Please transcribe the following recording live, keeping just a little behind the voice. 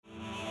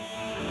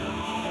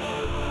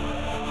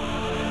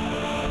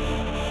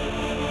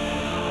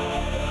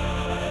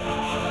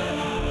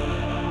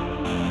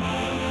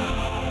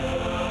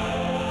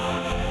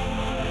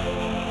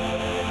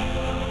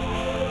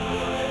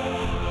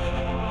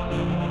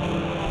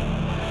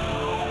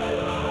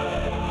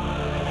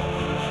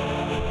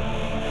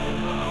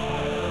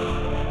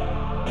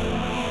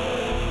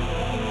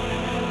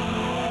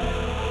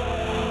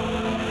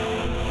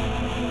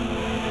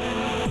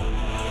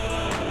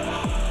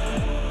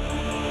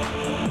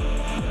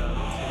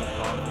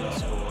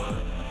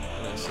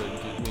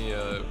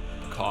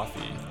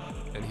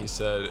he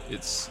said,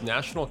 "It's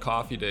National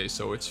Coffee Day,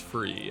 so it's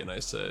free." And I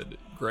said,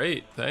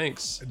 "Great,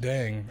 thanks."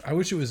 Dang, I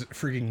wish it was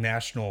freaking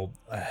National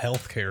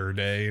Healthcare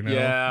Day. You know?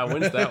 Yeah,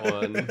 when's that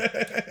one?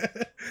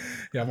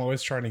 Yeah, I'm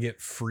always trying to get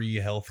free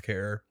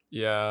healthcare.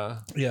 Yeah.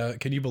 Yeah,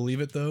 can you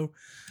believe it though?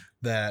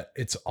 That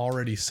it's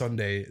already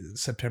Sunday,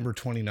 September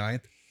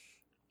 29th.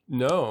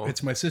 No.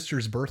 It's my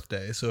sister's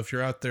birthday. So if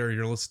you're out there,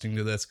 you're listening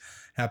to this,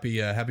 happy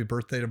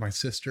birthday to my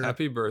sister.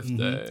 Happy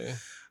birthday.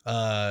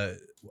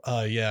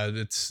 Yeah,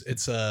 it's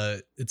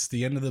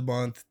the end of the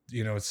month,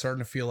 you know, it's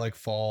starting to feel like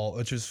fall,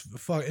 which is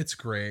it's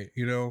great,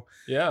 you know.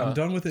 Yeah. I'm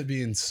done with it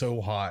being so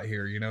hot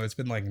here, you know. It's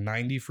been like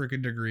 90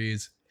 freaking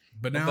degrees,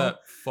 but now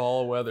that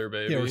fall weather,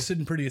 baby. yeah, we're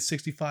sitting pretty at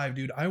 65,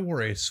 dude. I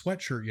wore a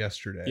sweatshirt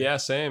yesterday. Yeah,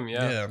 same.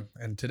 Yeah.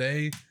 And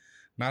today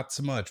not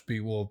so much.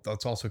 Well,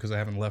 that's also because I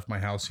haven't left my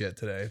house yet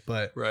today.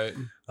 But right.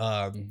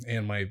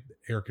 And my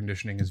air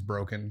conditioning is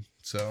broken,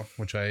 so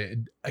which I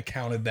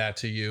accounted that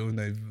to you,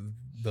 and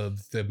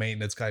the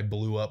maintenance guy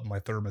blew up my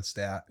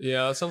thermostat.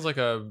 Yeah, that sounds like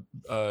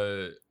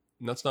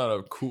that's not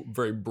a cool,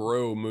 very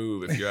bro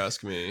move, if you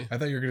ask me. I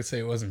thought you were gonna say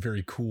it wasn't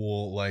very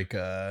cool. Like,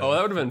 oh,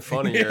 that would have been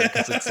funnier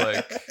because it's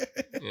like,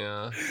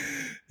 yeah.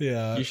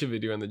 You should be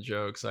doing the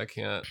jokes. I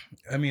can't.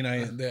 I mean,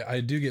 I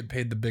do get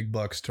paid the big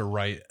bucks to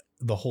write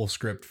the whole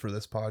script for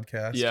this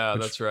podcast. Yeah,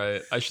 that's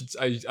right.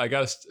 I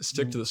gotta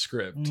stick to the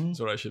script. That's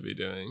what I should be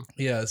doing.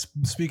 Yeah.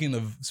 Speaking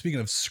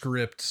of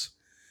scripts,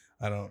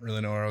 I don't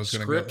really know where I was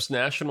going to go. Scripps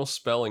National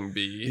Spelling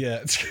Bee.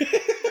 Yeah.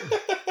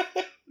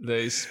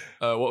 They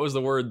what was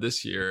the word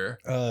this year?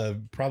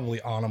 Probably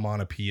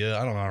onomatopoeia.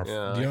 I don't know.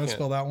 Yeah, do you know how to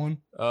spell that one?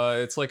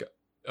 It's like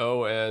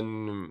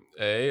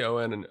O-N-A,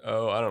 O-N and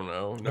O. I don't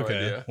know. No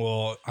idea.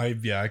 Well, I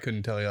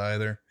couldn't tell you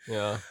either.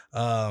 Yeah.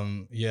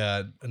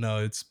 Yeah.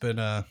 No, it's been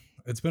a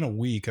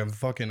week. I've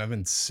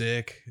been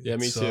sick. Yeah,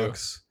 me too.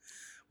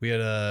 We had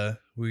a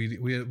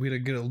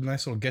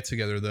nice little get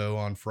together though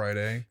on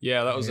Friday.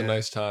 Yeah, that was a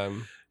nice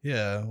time.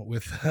 Yeah,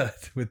 with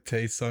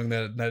Tay sung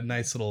that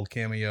nice little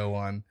cameo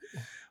on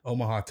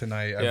Omaha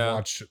Tonight. I've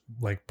watched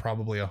like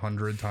probably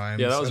 100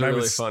 times. Yeah, that was a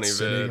really funny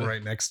sitting vid.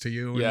 right next to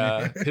you.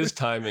 Yeah, his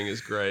timing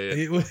is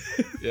great.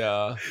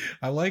 Yeah,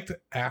 I liked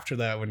after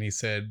that when he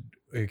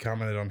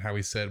commented on how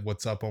he said,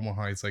 "What's up,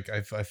 Omaha?" He's like,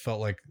 I felt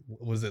like,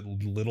 was it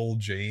Little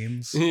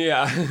James?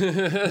 Yeah.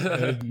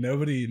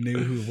 Nobody knew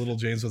who Little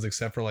James was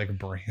except for like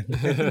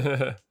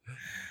Brandon.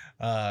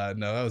 No,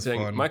 that was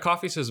fun. My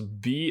coffee says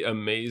 "Be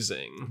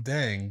amazing."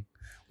 Dang.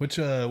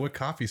 What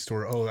coffee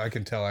store? Oh, I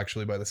can tell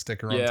actually by the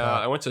sticker on top. Yeah,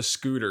 I went to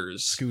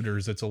Scooters.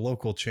 Scooters. It's a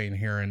local chain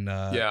here in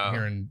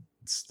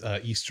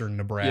eastern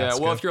Nebraska. Yeah,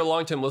 well, if you're a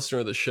longtime listener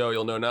of the show,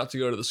 you'll know not to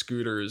go to the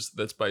Scooters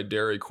that's by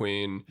Dairy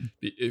Queen,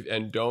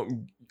 and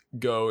don't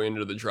go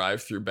into the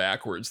drive-through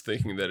backwards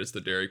thinking that it's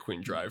the Dairy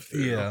Queen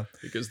drive-through. Yeah,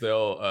 because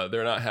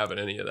they're not having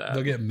any of that.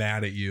 They'll get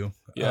mad at you.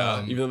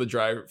 Yeah, even though the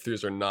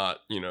drive-throughs are not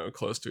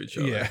close to each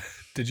other. Yeah.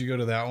 Did you go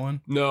to that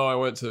one? No, I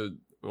went to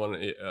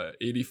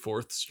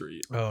 84th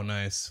Street. Oh,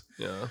 nice.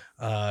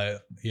 Yeah.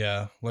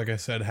 Yeah. Like I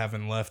said,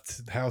 haven't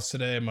left the house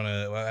today.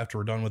 After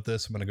we're done with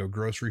this, I'm gonna go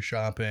grocery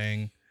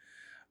shopping.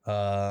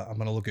 I'm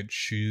gonna look at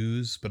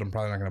shoes, but I'm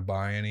probably not gonna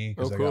buy any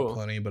because I got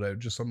plenty. But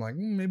I'm like,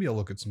 maybe I'll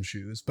look at some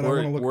shoes. But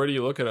where do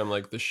you look at them?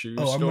 Like the shoe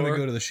store? I'm gonna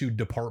go to the shoe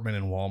department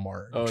in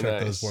Walmart. Oh,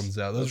 check those ones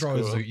out. Those are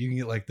always you can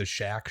get like the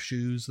Shaq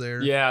shoes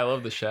there. Yeah, I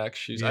love the Shaq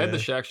shoes. Yeah. I had the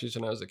Shaq shoes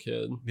when I was a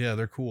kid. Yeah,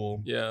 they're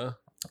cool. Yeah.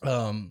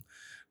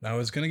 I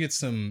was gonna get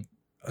some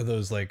of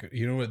those, like,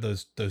 what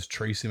those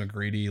Tracy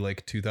McGrady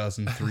like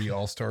 2003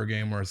 All-Star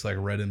game where it's like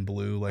red and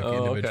blue like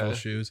individual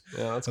shoes.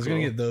 Yeah, that's I was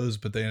gonna get those,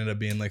 but they ended up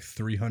being like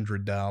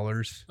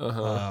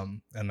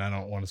 $300. And I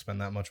don't want to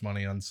spend that much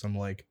money on some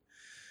like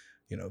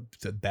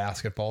the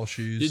basketball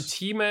shoes. Did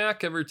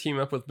T-Mac ever team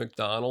up with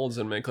McDonald's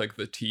and make like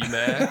the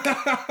T-Mac?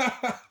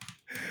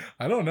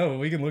 I don't know.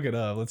 We can look it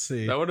up. Let's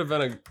see. That would have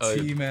been a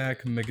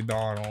T-Mac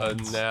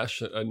McDonald's.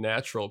 A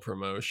natural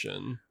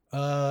promotion.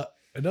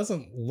 It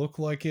doesn't look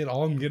like it.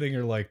 All I'm getting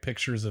are like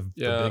pictures of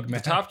the Big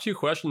Mac. The top two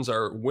questions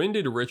are: when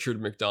did Richard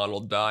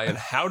McDonald die, and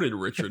how did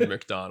Richard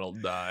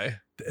McDonald die?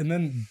 And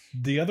then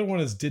the other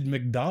one is: did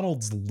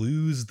McDonald's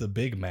lose the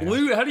Big Mac?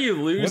 How do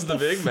you lose the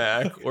Big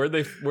Mac? Where'd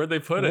they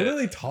put it? What are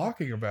they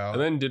talking about?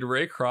 And then did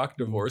Ray Kroc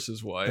divorce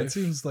his wife? That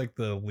seems like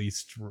the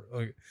least.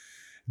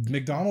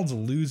 McDonald's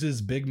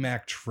loses Big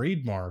Mac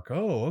trademark.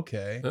 Oh,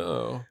 okay.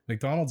 Oh.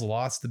 McDonald's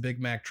lost the Big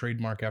Mac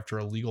trademark after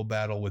a legal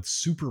battle with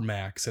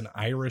Supermax, an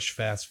Irish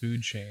fast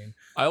food chain.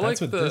 I like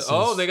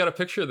they got a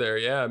picture there.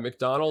 Yeah,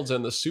 McDonald's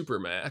and the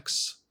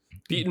Supermax.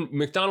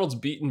 McDonald's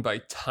beaten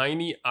by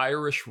tiny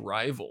Irish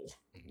rival.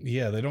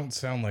 Yeah, they don't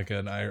sound like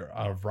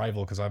a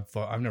rival because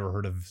I've never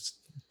heard of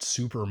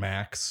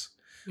Supermax.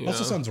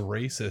 Also sounds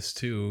racist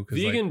too.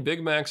 Vegan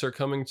Big Macs are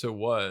coming to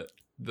what?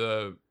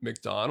 The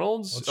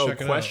McDonald's?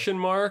 Question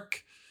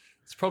mark?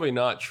 It's probably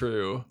not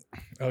true.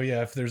 Oh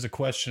yeah, if there's a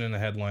question in the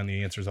headline,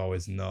 the answer is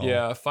always no.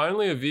 Yeah,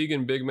 finally a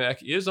vegan Big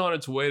Mac is on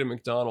its way to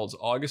McDonald's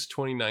August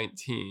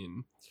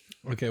 2019.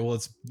 Okay, well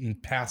it's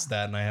past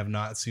that and I have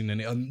not seen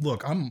any.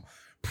 Look, I'm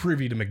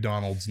privy to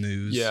McDonald's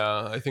news.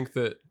 Yeah, I think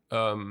that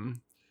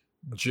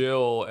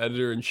Jill,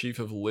 editor-in-chief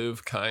of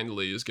Live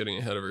Kindly, is getting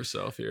ahead of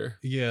herself here.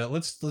 Yeah,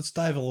 let's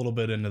dive a little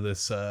bit into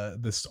this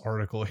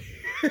article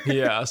here.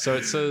 Yeah, so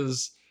it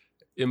says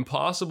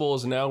Impossible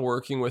is now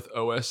working with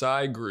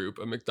OSI Group,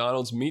 a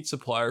McDonald's meat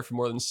supplier for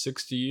more than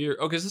 60 years.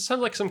 Okay, this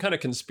sounds like some kind of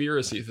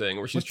conspiracy thing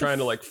where she's trying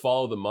to like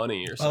follow the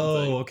money or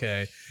something. Oh,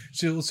 okay.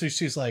 So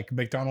she's like,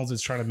 McDonald's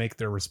is trying to make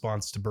their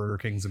response to Burger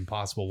King's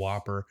Impossible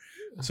Whopper.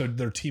 So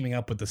they're teaming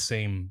up with the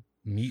same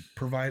meat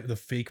provider, the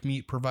fake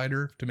meat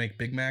provider, to make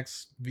Big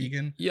Macs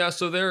vegan. Yeah,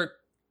 so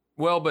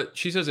but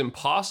she says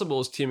Impossible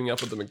is teaming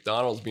up with the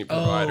McDonald's meat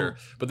provider,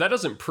 but that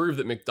doesn't prove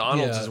that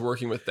McDonald's is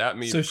working with that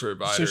meat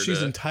provider. So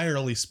she's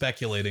entirely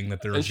speculating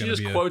that there is going to be. And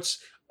she just quotes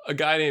a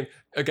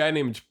guy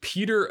named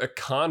Peter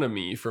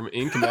Economy from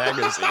Inc.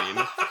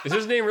 magazine. Is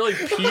his name really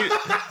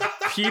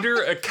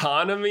Peter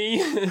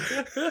Economy?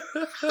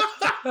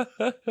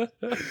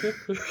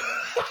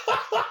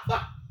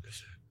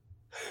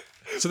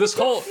 So this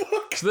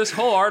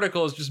whole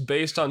article is just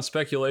based on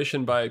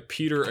speculation by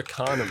Peter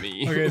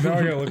Economy. Okay, now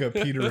I gotta look up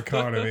Peter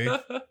Economy.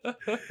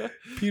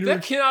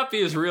 That cannot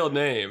be his real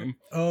name.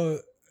 Oh,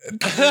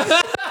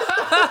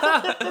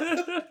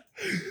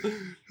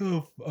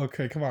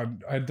 okay, come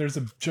on. There's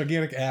a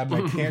gigantic ad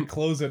and I can't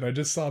close it. And I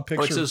just saw a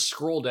picture. Oh, it says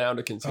scroll down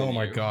to continue. Oh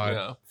my god.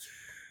 Yeah.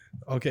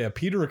 Okay, a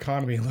Peter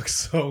Economy looks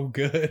so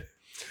good.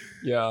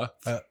 Yeah.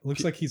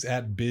 Looks like he's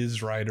at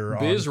BizWriter.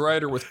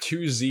 BizWriter with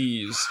 2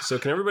 Z's. So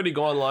can everybody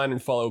go online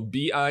and follow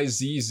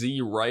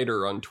BIZZ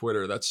Writer on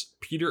Twitter? That's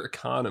Peter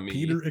Economy.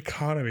 Peter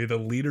Economy, the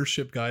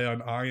leadership guy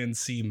on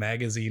INC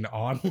Magazine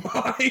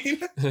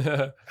Online.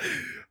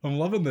 I'm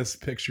loving this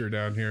picture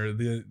down here.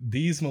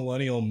 These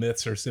millennial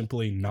myths are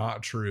simply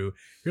not true.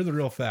 Here are the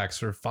real facts.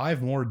 There are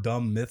 5 more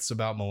dumb myths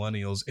about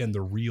millennials and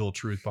the real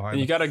truth behind them.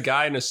 You got a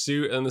guy in a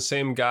suit and the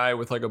same guy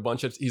with like a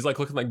bunch of... He's like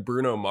looking like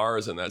Bruno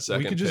Mars in that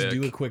second We could just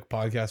do a quick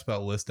podcast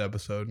about list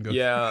episode and go...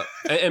 Yeah.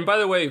 and by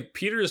the way,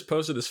 Peter just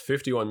posted this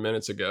 51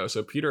 minutes ago.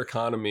 So Peter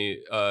Economy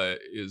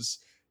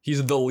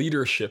he's the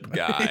leadership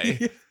guy.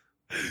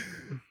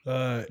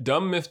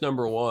 Dumb myth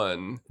number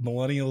 1.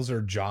 Millennials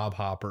are job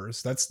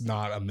hoppers. That's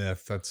not a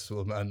myth. That's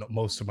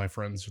most of my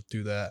friends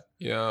do that.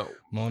 Yeah.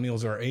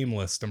 Millennials are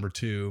aimless. Number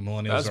 2.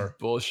 Millennials are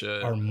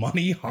bullshit. Are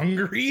money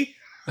hungry?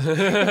 What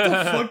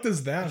the fuck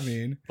does that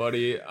mean?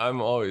 Buddy,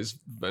 I'm always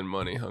been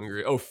money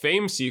hungry. Oh,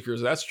 fame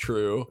seekers. That's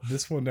true.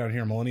 This one down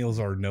here, millennials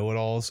are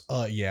know-it-alls.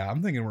 Yeah,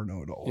 I'm thinking we're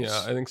know-it-alls.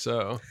 Yeah, I think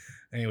so.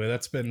 Anyway,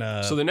 that's been...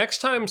 So the next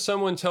time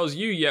someone tells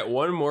you yet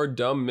one more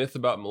dumb myth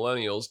about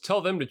millennials,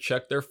 tell them to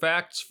check their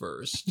facts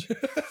first.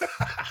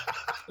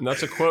 And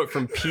that's a quote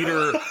from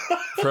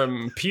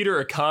Peter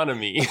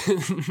Economy.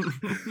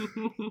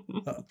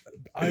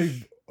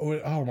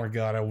 Oh my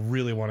god, I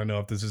really want to know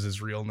if this is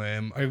his real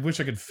name. I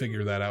wish I could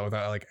figure that out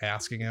without like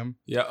asking him.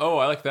 Yeah,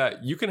 I like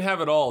that. You can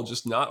have it all,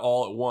 just not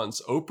all at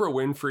once. Oprah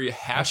Winfrey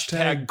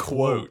hashtag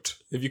quote.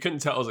 If you couldn't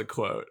tell, it was a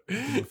quote.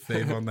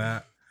 Fave on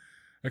that.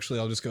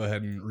 Actually, I'll just go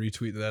ahead and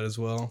retweet that as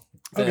well.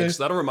 Thanks.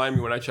 Okay. That'll remind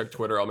me when I check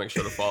Twitter, I'll make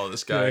sure to follow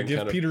this guy. And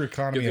give Peter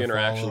Economy get the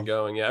interaction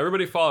going. Yeah,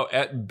 everybody follow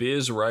at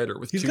BizWriter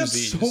with 2 Z's.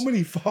 He's got so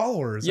many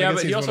followers. Yeah,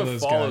 but he also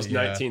follows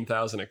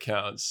 19,000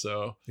 accounts.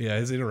 So yeah,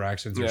 his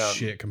interactions are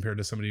shit compared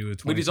to somebody with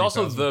 20,000. But he's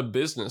also the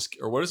business,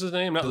 or what is his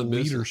name? Not the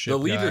leadership. The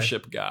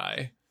leadership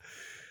guy.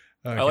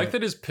 Okay. I like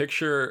that his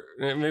picture.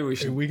 Maybe we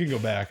should. We can go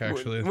back.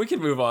 Actually, we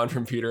can move on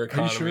from Peter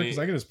Economy. Are you sure? Because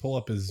I can just pull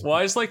up his. Well,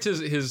 I just liked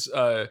his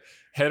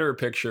header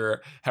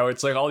picture. How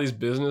it's like all these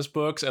business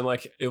books, and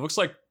like it looks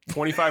like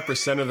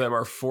 25% of them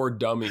are For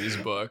Dummies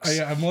books.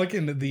 I'm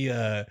looking at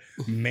the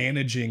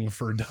managing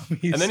for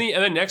dummies, and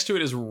then next to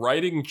it is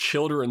writing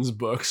children's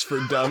books for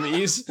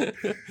dummies.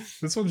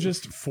 This one's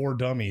just For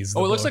Dummies.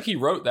 Oh, it looks like he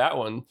wrote that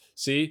one.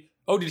 See.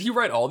 Oh, did he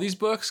write all these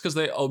books? Because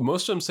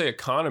most of them say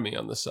economy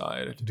on the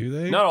side. Do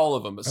they? Not all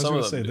of them, but some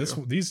of them do.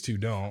 These 2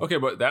 don't. Okay,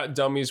 but that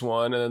Dummies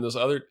one, and then those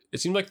other. It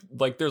seemed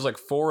like there's like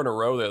 4 in a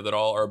row there that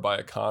all are by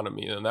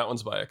economy, and that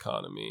one's by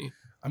economy.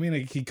 I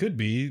mean, he could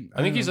be.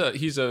 I think he's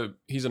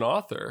an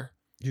author.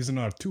 He's an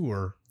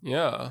auteur.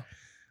 Yeah.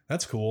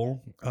 That's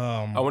cool.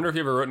 I wonder if he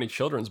ever wrote any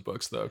children's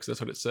books though, because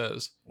that's what it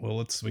says.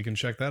 Well, we can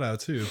check that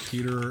out too.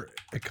 Peter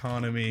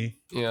Economy.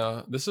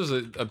 Yeah, this is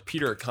a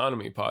Peter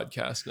Economy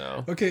podcast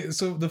now. Okay,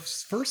 so the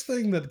first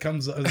thing that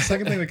comes up, the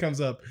second thing that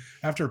comes up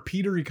after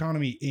Peter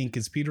Economy Inc.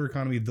 is Peter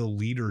Economy, the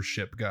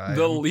leadership guy.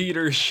 The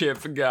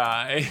leadership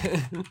guy.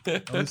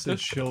 This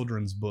is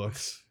children's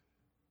books.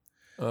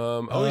 He's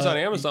on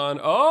Amazon.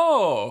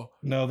 Oh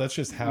no, that's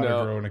just How to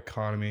Grow an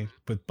Economy,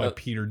 but by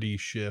Peter D.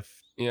 Schiff.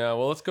 Yeah,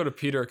 well, let's go to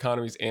Peter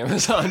Economy's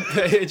Amazon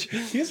page.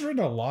 He's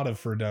written a lot of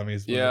For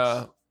Dummies books.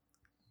 Yeah.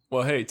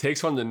 Well, hey,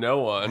 takes one to know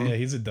one. Yeah,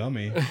 he's a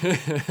dummy.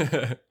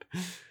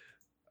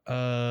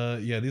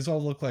 Yeah, these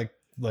all look like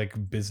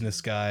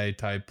business guy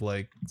type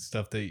like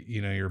stuff that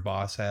your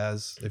boss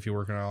has if you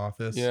work in an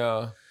office.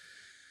 Yeah.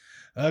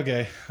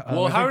 Okay.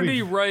 Well, how did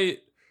he write?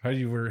 How do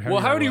you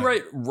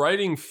write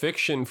writing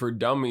fiction for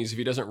dummies if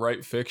he doesn't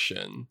write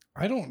fiction?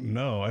 I don't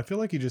know. I feel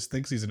like he just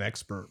thinks he's an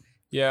expert.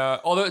 Yeah,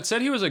 although it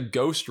said he was a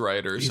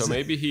ghostwriter, so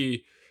maybe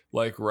he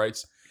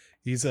writes.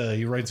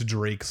 He writes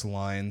Drake's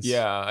lines.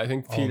 Yeah, I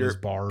think Peter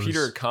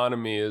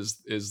Economy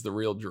is the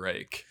real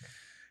Drake.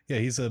 Yeah,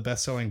 he's a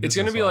best-selling. It's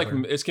gonna be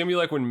author. It's gonna be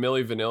like when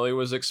Milli Vanilli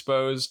was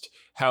exposed.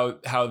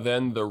 How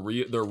then the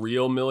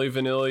real Milli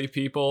Vanilli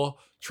people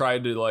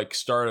tried to like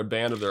start a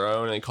band of their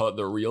own and they call it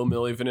the real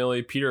Milli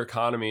Vanilli. Peter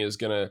Economy is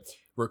gonna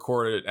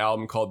record an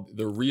album called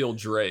The Real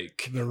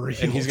Drake,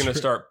 and he's gonna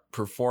start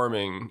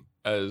performing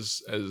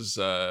as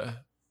the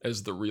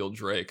real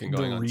Drake and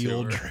going on tour. The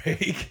real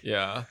Drake.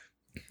 Yeah.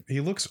 He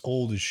looks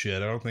old as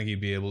shit. I don't think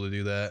he'd be able to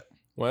do that.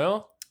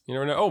 Well, you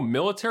never know. Oh,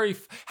 military.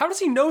 How does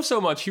he know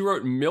so much? He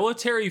wrote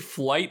military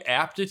flight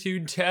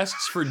aptitude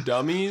tests for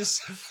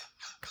dummies.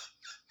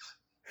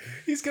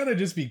 He's got to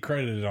just be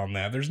credited on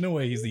that. There's no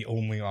way he's the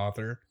only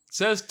author. It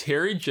says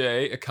Terry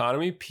J.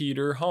 Economy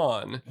Peter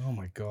Hahn. Oh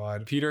my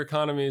God. Peter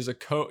Economy is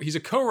he's a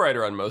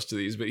co-writer on most of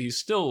these, but he's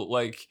still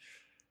like,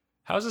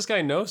 how does this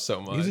guy know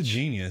so much? He's a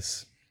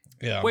genius.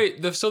 Yeah.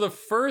 Wait, so the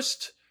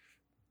first...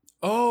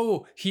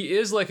 Oh, he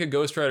is like a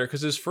ghostwriter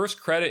because his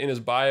first credit in his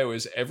bio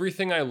is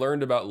Everything I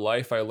Learned About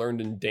Life I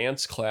Learned in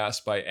Dance Class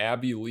by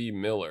Abby Lee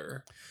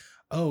Miller.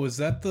 Oh, is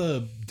that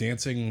the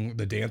Dance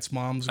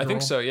Moms girl? I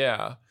think so,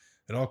 yeah.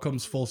 It all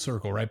comes full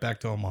circle, right back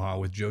to Omaha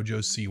with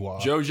JoJo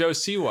Siwa. JoJo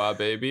Siwa,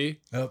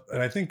 baby.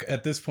 And I think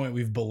at this point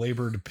we've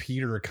belabored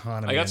Peter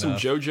Economy. I got some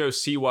JoJo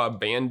Siwa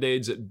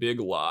Band-Aids at Big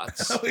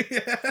Lots. Oh,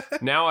 yeah.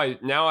 Now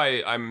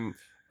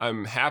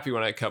I'm happy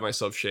when I cut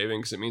myself shaving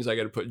because it means I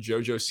got to put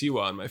JoJo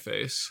Siwa on my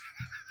face.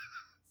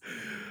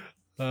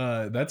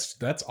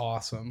 That's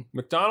awesome.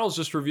 McDonald's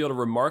just revealed a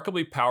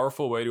remarkably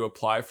powerful way to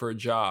apply for a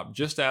job.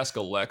 Just ask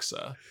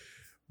Alexa.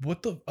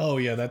 What the? Oh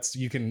yeah,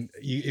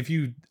 if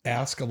you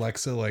ask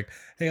Alexa like,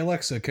 hey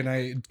Alexa,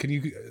 can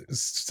you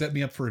set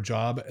me up for a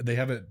job? They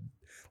have it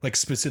like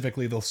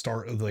specifically. They'll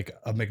start like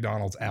a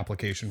McDonald's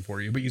application for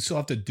you, but you still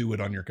have to do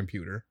it on your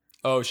computer.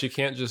 Oh, she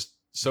can't just.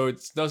 So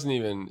it doesn't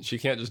even. She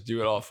can't just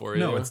do it all for you.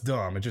 No, it's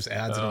dumb. It just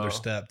adds another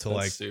step to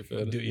like.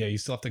 Stupid. You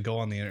still have to go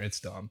on the internet. It's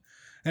dumb.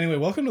 Anyway,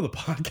 welcome to the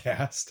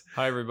podcast.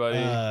 Hi everybody.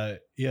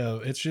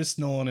 It's just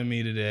Nolan and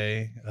me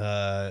today.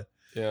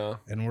 Yeah.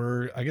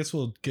 And I guess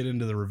we'll get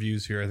into the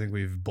reviews here. I think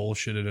we've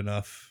bullshitted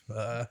enough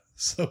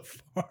so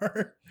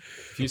far.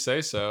 If you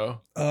say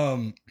so.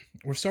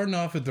 We're starting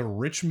off at the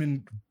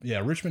Richmond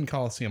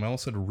Coliseum. I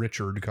almost said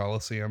Richard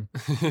Coliseum.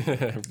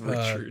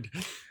 Richard.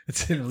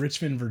 It's in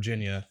Richmond,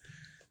 Virginia.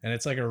 And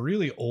it's like a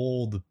really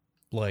old,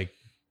 like,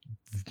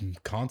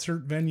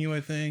 concert venue, I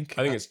think.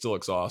 I think it still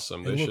looks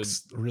awesome. It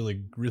looks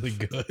really, really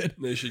good.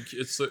 They should.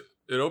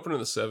 It opened in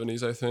the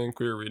 70s, I think.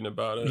 We were reading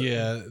about it.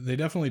 Yeah, they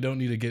definitely don't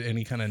need to get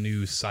any kind of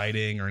new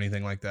siding or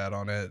anything like that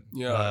on it.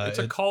 Yeah, it's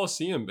a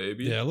Coliseum,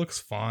 baby. Yeah, it looks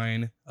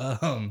fine.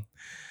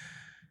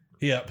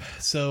 Yep.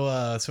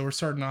 So we're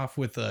starting off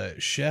with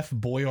Chef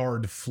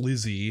Boyard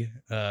Flizzy,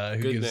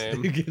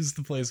 who gives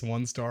the place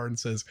 1 star and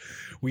says,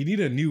 "We need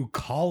a new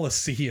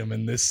Coliseum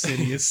in this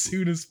city as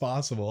soon as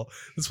possible.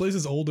 This place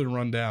is old and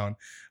run down.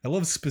 I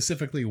love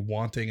specifically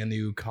wanting a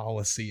new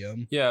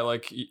Coliseum." Yeah,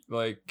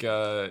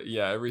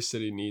 every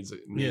city needs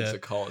a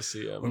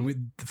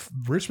Coliseum.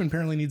 Richmond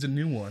apparently needs a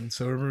new one,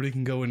 so everybody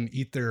can go and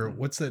eat their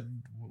what's that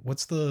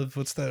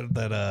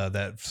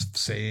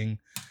saying?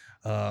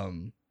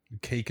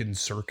 Cake and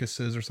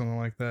circuses or something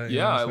like that.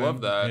 Yeah, I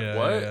love that. Yeah,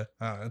 what?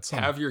 Yeah.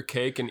 Have your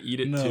cake and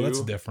eat it too? No,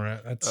 that's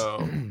different. That's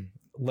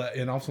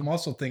and also I'm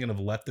also thinking of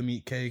let them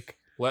eat cake.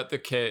 Let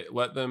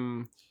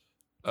them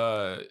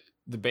the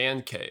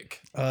band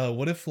cake.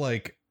 What if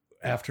like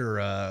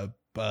after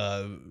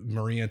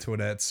Marie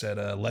Antoinette said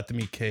let them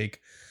eat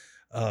cake,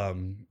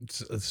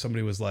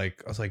 somebody was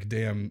like, I was like,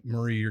 damn,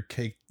 Marie, you're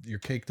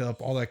caked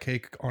up, all that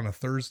cake on a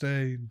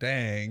Thursday?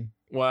 Dang.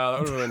 Wow,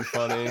 that would have been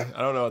funny.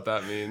 I don't know what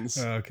that means.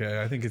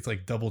 Okay, I think it's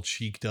like double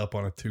cheeked up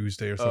on a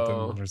Tuesday or something.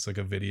 Oh. There's like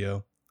a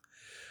video.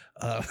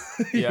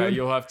 Yeah,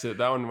 you'll have to.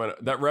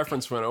 That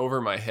reference went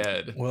over my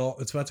head. Well,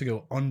 it's about to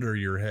go under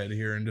your head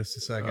here in just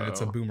a second.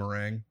 It's a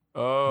boomerang.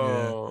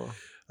 Oh.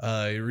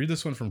 Yeah. You read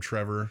this one from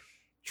Trevor.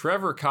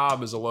 Trevor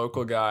Cobb is a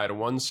local guide,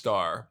 1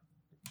 star.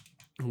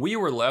 We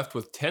were left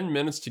with 10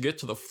 minutes to get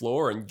to the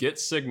floor and get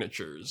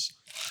signatures.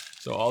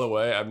 So all the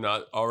way, I'm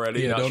not sure what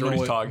he's talking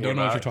about. Don't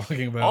know what you're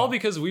talking about. All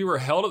because we were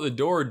held at the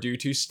door due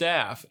to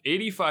staff.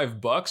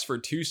 $85 for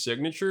 2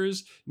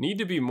 signatures. Need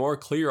to be more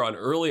clear on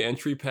early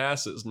entry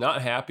passes.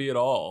 Not happy at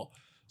all.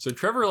 So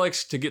Trevor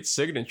likes to get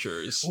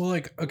signatures. Well,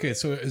 okay,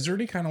 so is there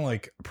any kind of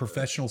like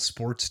professional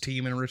sports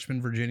team in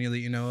Richmond, Virginia that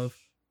you know of?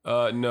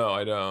 No,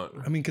 I don't.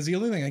 I mean, because the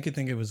only thing I could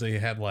think of was they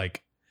had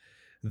like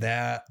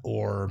that,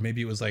 or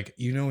maybe it was like,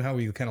 you know how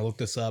we kind of looked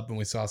this up and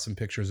we saw some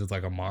pictures of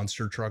like a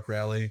monster truck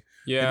rally.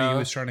 Yeah, maybe he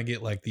was trying to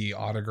get like the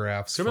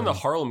autographs. Could have been the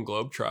Harlem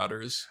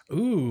Globetrotters.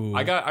 Ooh,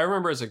 I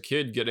remember as a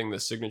kid getting the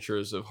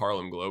signatures of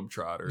Harlem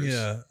Globetrotters.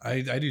 Yeah,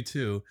 I do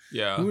too.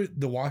 Yeah,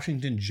 the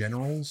Washington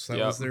Generals. That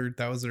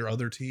was their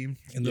other team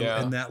in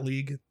that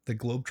league, the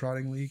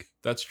Globetrotting League.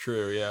 That's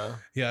true. Yeah.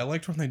 Yeah, I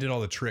liked when they did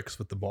all the tricks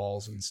with the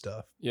balls and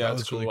stuff. Yeah, that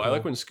was cool. Really cool. I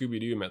like when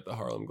Scooby-Doo met the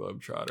Harlem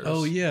Globetrotters.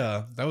 Oh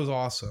yeah, that was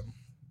awesome.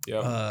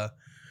 Yeah.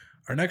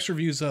 Our next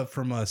review is up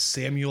from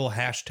Samuel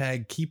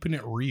 #keeping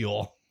it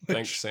real.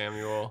 Thanks,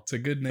 Samuel. It's a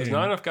good name. There's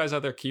not enough guys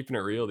out there keeping it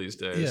real these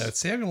days. Yeah,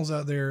 Samuel's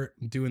out there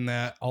doing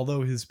that,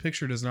 although his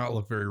picture does not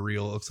look very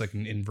real. It looks like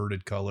an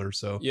inverted color.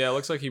 So yeah, it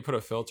looks like he put a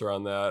filter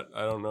on that.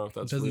 I don't know if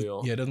that's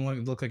real. Yeah, it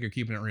doesn't look like you're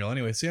keeping it real.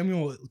 Anyway,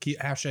 Samuel,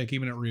 hashtag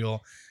keeping it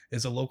real,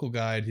 is a local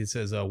guide. He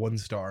says 1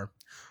 star.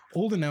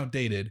 Old and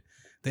outdated.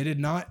 They did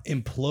not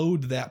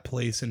implode that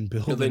place and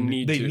build. No, they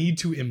need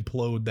to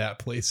implode that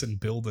place and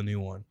build a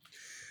new one.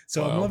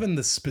 So I'm loving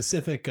the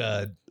specific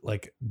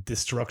like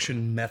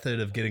destruction method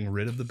of getting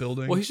rid of the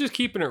building. Well, he's just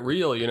keeping it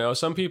real, you know.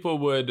 Some people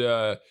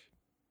would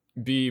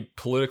be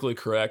politically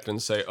correct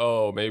and say,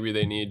 "Oh, maybe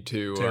they need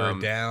to tear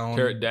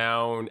it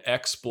down,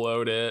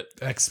 explode it."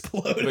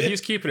 But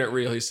he's keeping it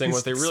real. He's saying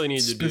what they really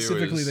need to do is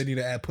specifically they need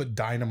to put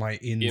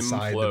dynamite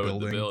inside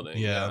the building.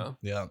 Yeah.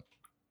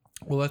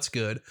 Well, that's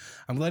good.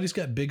 I'm glad he's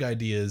got big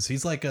ideas.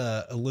 He's like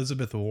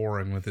Elizabeth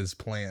Warren with his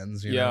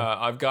plans. You know?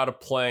 I've got a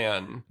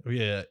plan.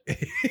 Yeah.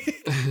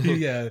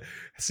 Yeah.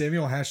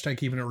 Samuel hashtag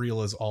keeping it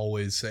real is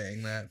always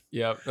saying that.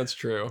 Yeah, that's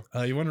true.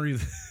 You want to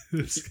read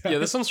this guy? Yeah,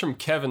 this one's from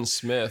Kevin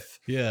Smith.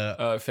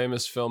 Yeah.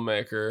 Famous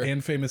filmmaker.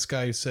 And famous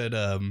guy who said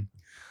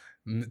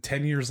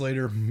 10 years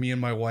later, me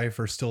and my wife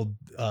are still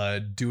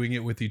doing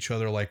it with each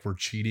other like we're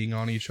cheating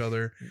on each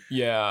other.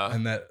 Yeah.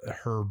 And that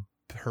her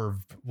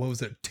what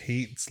was it,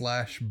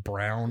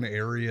 taint/brown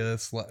area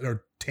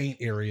or taint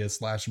area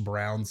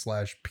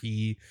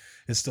 /brown/p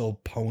is still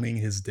poning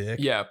his dick.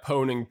 Yeah,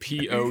 poning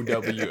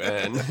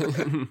POWN.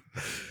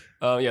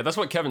 Yeah, that's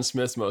what Kevin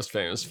Smith's most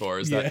famous for,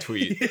 is that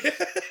tweet.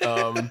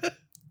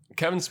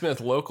 Kevin Smith,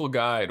 local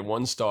guide,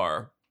 1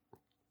 star.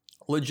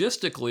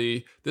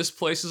 Logistically, this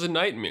place is a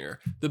nightmare.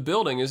 The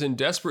building is in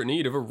desperate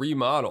need of a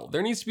remodel.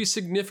 There needs to be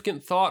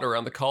significant thought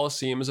around the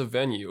Coliseum as a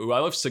venue. Ooh, I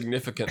love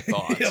significant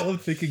thought. Yeah, I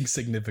love thinking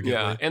significantly.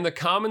 Yeah, and the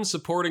common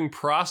supporting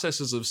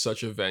processes of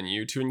such a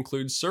venue to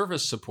include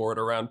service support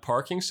around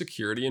parking,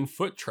 security, and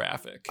foot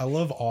traffic. I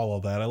love all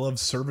of that. I love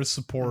service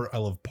support, I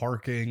love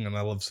parking, and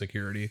I love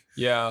security.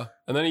 Yeah,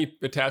 and then he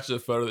attaches a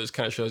photo that just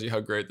kind of shows you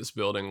how great this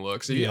building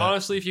looks.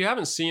 Honestly, if you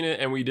haven't seen it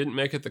and we didn't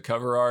make it the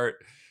cover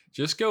art,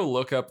 just go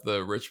look up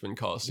the Richmond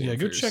Coliseum. Yeah,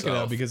 go check it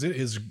out because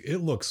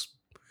it looks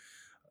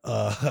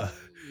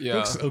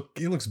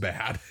it looks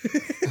bad.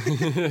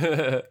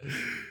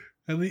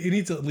 It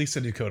needs at least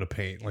a new coat of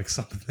paint, like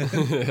something.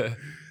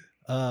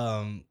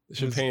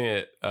 Should paint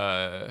it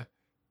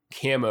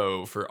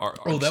camo for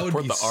that would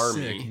be the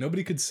army. Sick.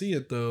 Nobody could see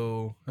it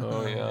though.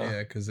 Oh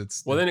yeah, because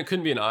it's then it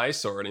couldn't be an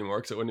eyesore anymore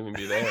because it wouldn't even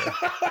be there.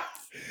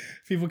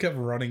 People keep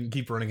running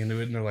into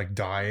it and they're like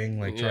dying,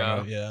 like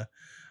trying to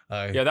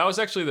that was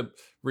actually the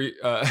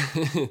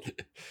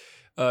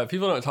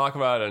people don't talk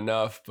about it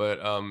enough,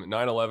 but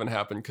 9/11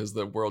 happened because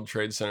the World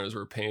Trade Centers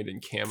were painted in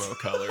camo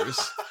colors.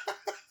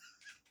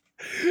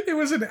 It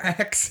was an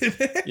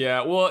accident.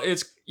 Yeah, well,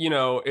 it's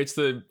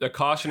the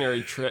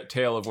cautionary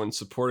tale of when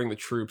supporting the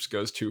troops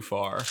goes too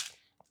far.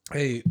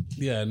 Hey,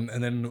 yeah,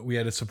 and then we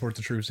had to support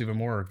the troops even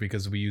more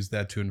because we used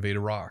that to invade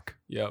Iraq.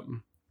 Yep.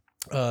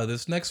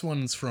 This next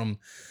one's from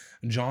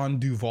John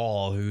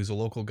Duvall, who's a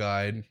local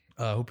guide.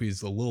 I hope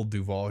he's a little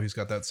Duvall. He's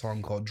got that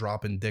song called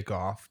Dropping Dick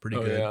Off. Pretty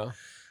good. Yeah.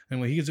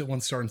 Anyway, he gives it 1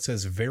 star and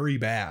says, very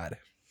bad.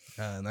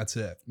 And that's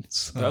it.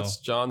 So, that's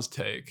John's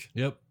take.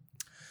 Yep.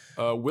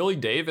 Willie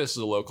Davis is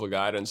a local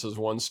guide and says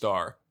 1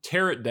 star.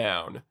 Tear it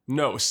down.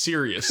 No,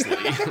 seriously.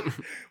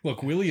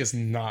 Look, Willie is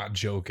not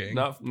joking.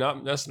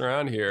 Not messing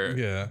around here.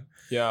 Yeah.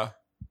 Yeah.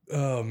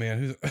 Oh, man.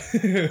 Who's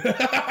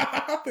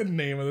the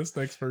name of this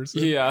next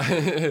person? Yeah.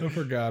 I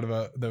forgot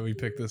about that we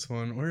picked this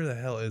one. Where the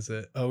hell is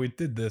it? Oh, we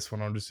did this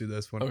one. I'll just do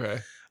this one.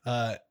 Okay.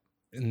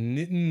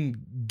 Nitin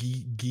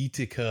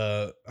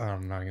Gitika,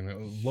 I'm not going to,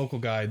 local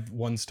guide,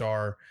 1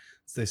 star.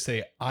 They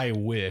say, I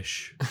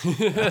wish.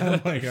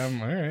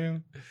 I'm all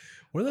right.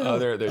 Where the hell?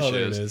 There it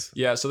is.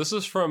 Yeah, so this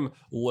is from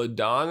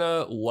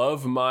LaDonna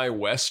Love My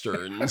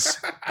Westerns.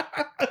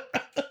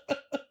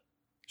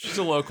 She's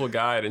a local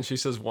guide, and she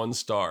says 1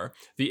 star.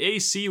 The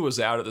AC was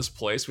out at this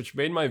place, which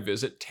made my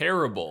visit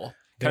terrible.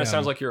 Kind of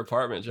sounds like your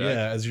apartment, Jack.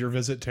 Yeah, is your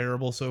visit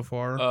terrible so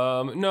far?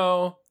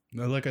 No.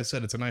 Like I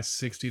said, it's a nice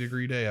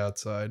 60-degree day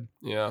outside.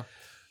 Yeah.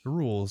 The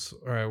rules.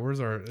 All right, where's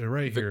our...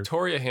 Right here.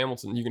 Victoria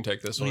Hamilton, you can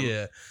take this one.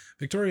 Yeah.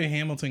 Victoria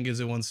Hamilton gives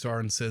it 1 star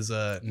and says,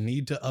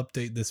 need to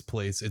update this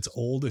place. It's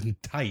old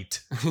and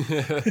tight.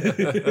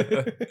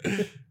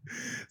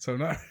 So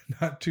I'm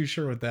not too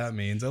sure what that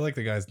means. I like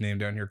the guy's name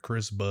down here,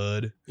 Chris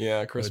Budd.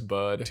 Yeah, Chris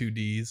Budd. 2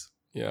 Ds.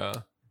 Yeah.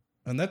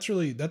 And that's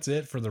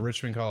it for the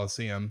Richmond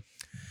Coliseum.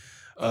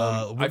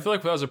 I feel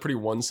like that was a pretty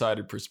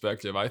one-sided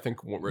perspective. I think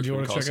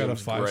Richmond Coliseum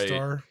is great. Do you want to check out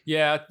a 5-star?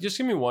 Yeah, just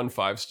give me 1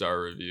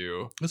 5-star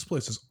review. This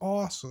place is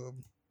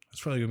awesome. It's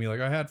probably gonna be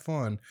like, I had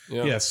fun.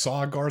 Yeah,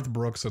 saw Garth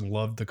Brooks and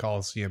loved the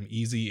Coliseum.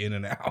 Easy in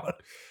and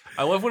out.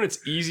 I love when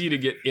it's easy to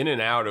get in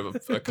and out of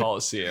a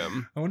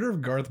Coliseum. I wonder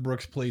if Garth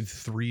Brooks played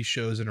 3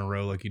 shows in a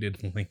row like he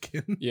did in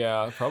Lincoln.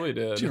 Yeah, probably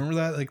did. Do you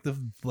remember that? Like the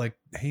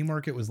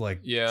Haymarket was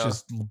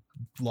just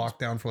locked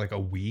down for like a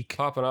week.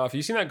 Popping off.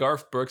 You seen that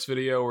Garth Brooks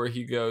video where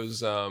he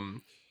goes,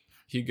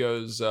 He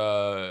goes,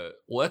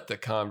 let the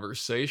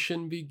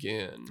conversation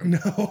begin.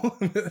 No,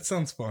 that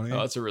sounds funny.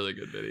 Oh, that's a really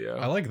good video.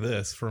 I like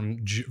this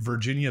from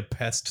Virginia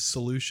Pest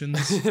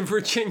Solutions.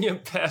 Virginia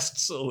Pest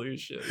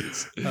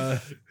Solutions.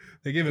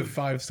 They give it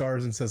 5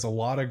 stars and says, a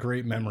lot of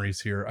great memories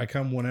here. I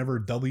come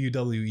whenever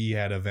WWE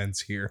had events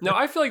here. No,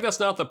 I feel like that's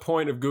not the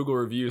point of Google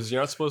reviews.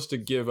 You're not supposed to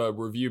give a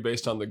review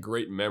based on the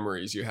great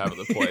memories you have of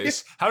the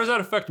place. How does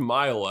that affect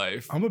my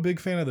life? I'm a big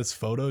fan of this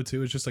photo,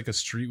 too. It's just like a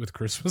street with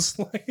Christmas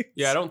lights.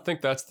 Yeah, I don't think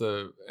that's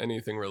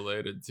anything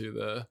related to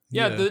the...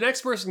 Yeah, the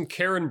next person,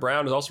 Karen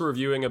Brown, is also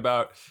reviewing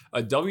about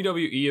a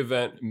WWE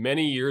event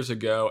many years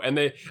ago. And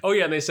they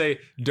say,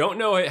 don't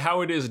know how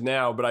it is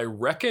now, but I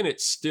reckon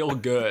it's still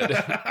good.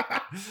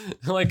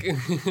 Like...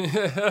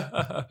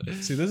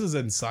 See, this is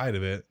inside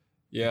of it.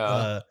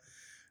 Yeah.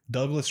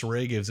 Douglas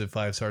Ray gives it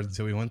 5 stars and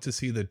said we went to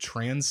see the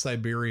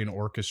Trans-Siberian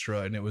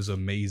Orchestra and it was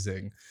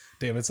amazing.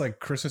 Damn, it's like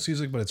Christmas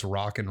music, but it's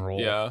rock and roll.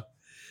 Yeah.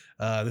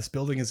 This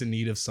building is in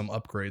need of some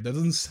upgrade. That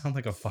doesn't sound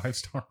like a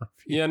 5-star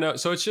review. Yeah, no.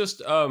 So it's just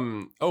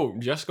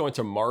just going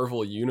to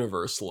Marvel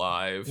Universe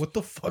Live. What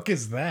the fuck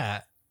is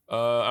that?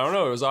 I don't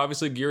know. It was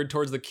obviously geared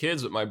towards the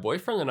kids, but my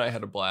boyfriend and I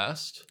had a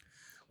blast.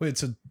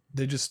 Wait,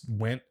 they just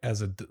went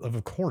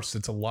of course,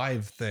 it's a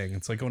live thing.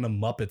 It's like going to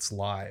Muppets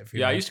Live.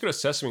 Yeah, I used to go to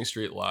Sesame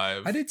Street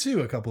Live. I did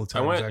too a couple of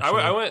times.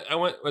 I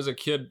went as a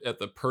kid at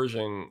the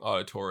Pershing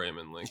Auditorium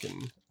in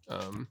Lincoln.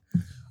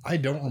 I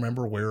don't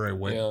remember where I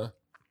went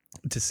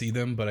to see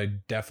them, but I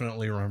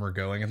definitely remember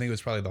going. I think it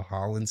was probably the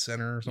Holland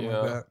Center or something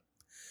like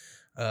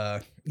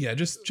that.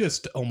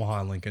 Just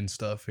Omaha and Lincoln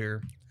stuff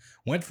here.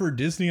 Went for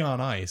Disney on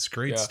Ice.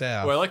 Great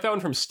staff. Well, I like that one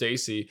from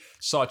Stacy.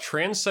 Saw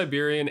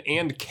Trans-Siberian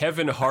and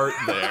Kevin Hart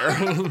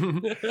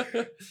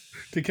there.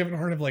 Did Kevin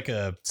Hart have like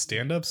a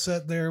stand-up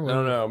set there? I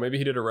don't know. Maybe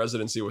he did a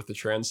residency with the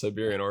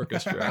Trans-Siberian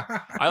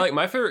Orchestra. I like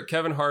my favorite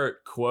Kevin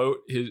Hart quote.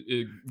 His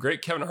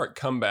great Kevin Hart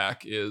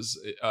comeback is,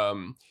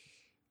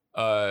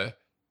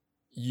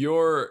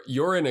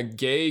 "You're in a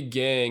gay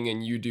gang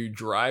and you do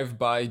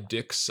drive-by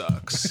dick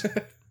sucks."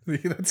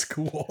 That's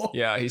cool.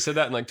 Yeah, he said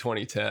that in like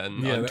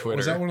 2010 on Twitter.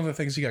 Was that one of the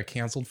things he got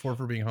canceled for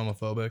being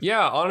homophobic?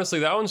 Yeah, honestly,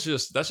 that's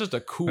just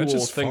a cool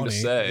thing funny to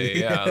say.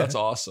 Yeah, that's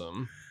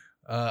awesome.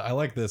 I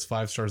like this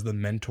 5 stars. The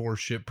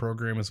mentorship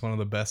program is one of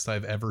the best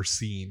I've ever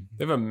seen.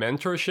 They have a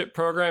mentorship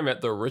program at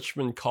the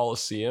Richmond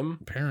Coliseum.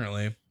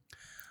 Apparently.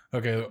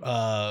 Okay,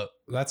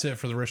 that's it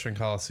for the Richmond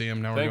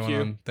Coliseum. Now we're going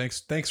on.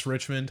 Thanks,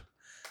 Richmond.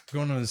 We're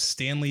going on to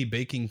Stanley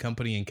Baking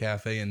Company and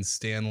Cafe in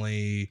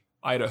Stanley,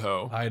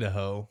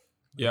 Idaho.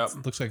 Yeah,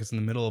 looks like it's in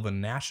the middle of a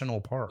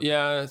national park.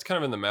 Yeah, it's kind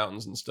of in the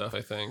mountains and stuff,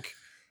 I think.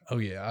 Oh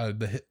yeah,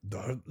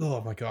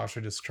 oh my gosh, I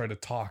just tried to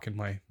talk and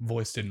my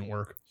voice didn't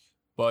work.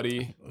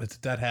 Buddy,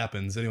 that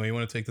happens. Anyway, you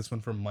want to take this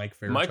one from Mike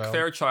Fairchild? Mike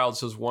Fairchild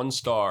says 1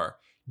 star.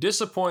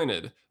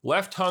 Disappointed,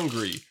 left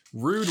hungry,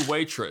 rude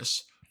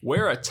waitress.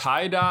 Wear a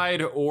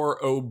tie-dyed or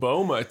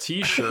Obama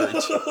t-shirt.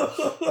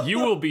 You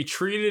will be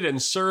treated and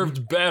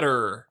served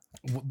better.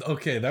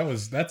 Okay,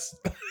 that's.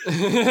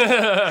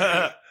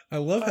 I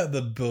love how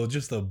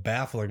the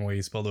baffling way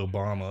he spelled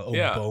Obama.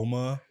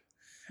 Obama.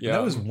 Yeah.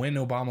 That was when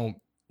Obama...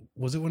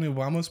 Was it when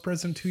Obama was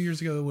president 2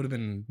 years ago? It would have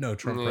been... No,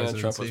 Trump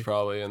presidency. Trump was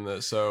probably in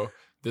the... So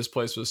this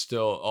place was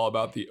still all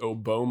about the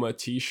Obama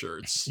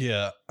t-shirts.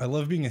 Yeah. I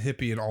love being a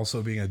hippie and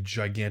also being a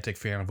gigantic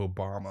fan of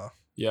Obama.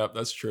 Yep,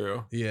 that's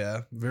true.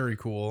 Yeah, very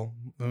cool.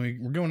 I mean,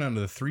 we're going down to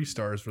the 3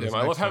 stars for this.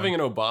 I love having an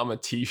Obama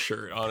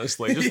t-shirt,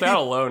 honestly. Just that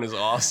alone is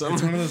awesome.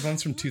 It's one of those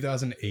ones from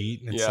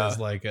 2008 and it says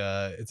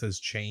it says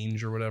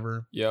change or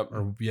whatever. Yep.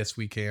 Or yes,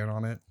 we can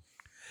on it.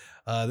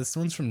 This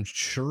one's from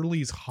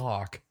Shirley's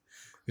Hawk.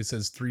 It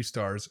says 3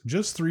 stars.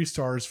 Just 3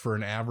 stars for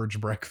an average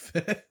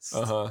breakfast.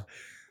 Uh-huh.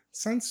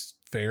 Sounds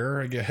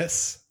fair, I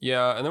guess.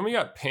 Yeah, and then we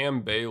got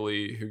Pam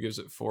Bailey who gives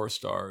it 4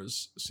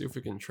 stars. See if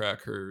we can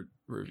track her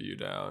review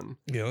down.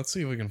 Yeah, let's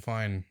see if we can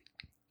find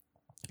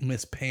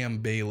Miss Pam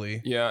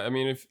Bailey. Yeah, I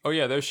mean,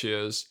 there she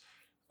is.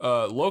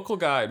 Local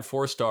guide,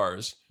 4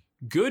 stars.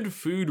 Good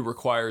food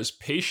requires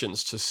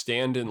patience to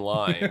stand in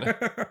line.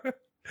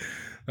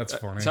 That's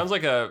funny. Sounds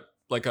like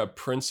a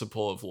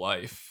principle of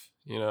life,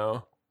 you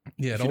know?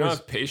 Yeah, if you don't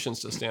have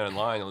patience to stand in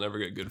line, you'll never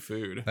get good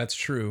food. That's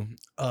true.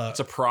 It's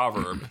a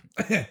proverb.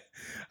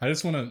 I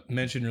just want to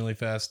mention really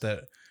fast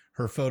that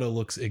her photo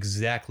looks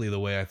exactly the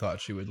way I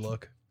thought she would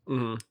look.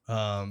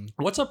 Mm-hmm.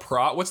 What's the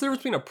difference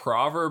between a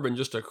proverb and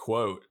just a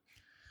quote?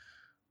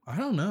 I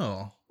don't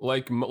know.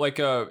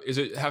 Is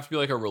it have to be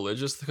like a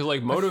religious? Because I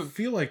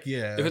feel like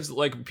if it's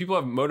like people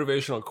have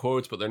motivational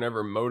quotes, but they're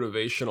never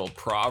motivational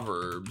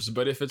proverbs.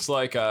 But if it's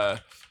like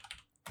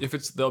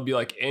they'll be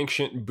like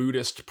ancient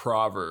Buddhist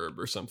proverb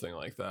or something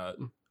like that.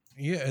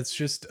 Yeah, it's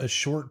just a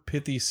short,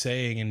 pithy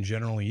saying in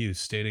general use,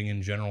 stating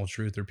in general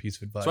truth or piece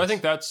of advice. So I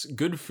think that's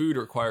good food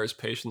requires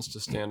patience to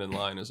stand in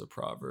line as a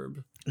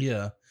proverb.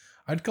 Yeah.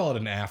 I'd call it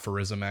an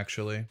aphorism,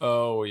 actually.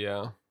 Oh,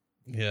 yeah.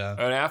 Yeah.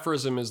 An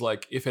aphorism is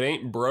like, if it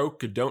ain't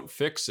broke, don't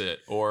fix it.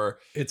 Or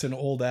it's an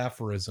old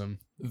aphorism.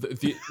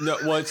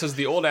 It says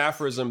the old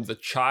aphorism, the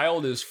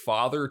child is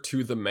father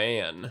to the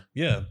man.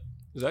 Yeah.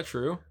 Is that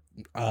true?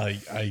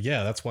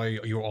 Yeah, that's why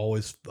you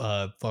always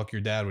fuck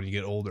your dad when you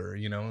get older.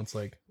 You know, it's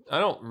like I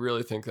don't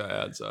really think that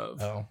adds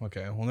up. Oh,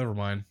 okay. Well, never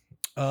mind.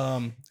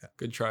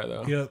 Good try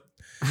though. Yep.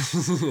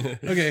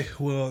 Okay.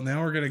 Well,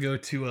 now we're gonna go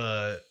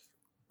to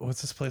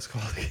what's this place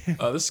called again?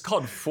 This is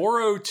called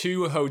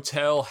 402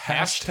 Hotel #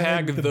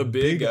 the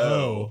Big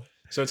O.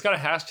 So it's got a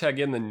hashtag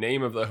in the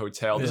name of the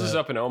hotel. This is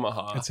up in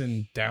Omaha. It's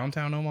in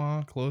downtown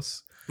Omaha,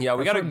 close. Yeah,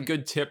 we got a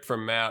good tip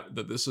from Matt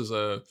that this is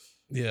a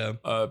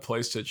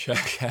place to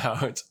check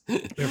out.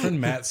 My friend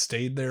Matt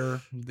stayed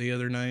there the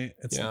other night.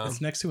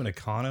 It's next to an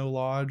Econo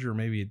Lodge, or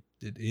maybe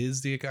it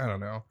is the I don't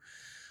know.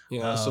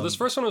 Yeah. So this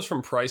first one was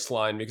from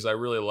Priceline because I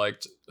really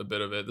liked a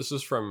bit of it. This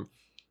is from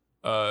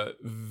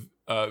verified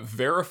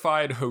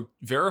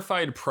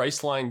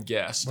Priceline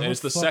guest, and it's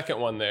the second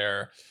one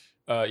there.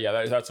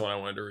 That's the one I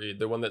wanted to read.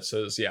 The one that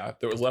says,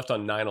 that was left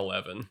on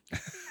 9/11.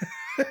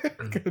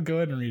 Go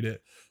ahead and read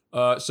it.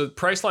 So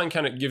Priceline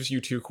kind of gives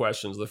you two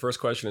questions. The first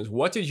question is,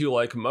 what did you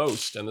like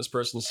most? And this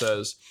person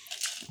says,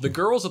 the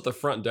girls at the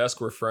front desk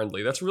were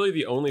friendly. That's really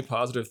the only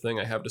positive thing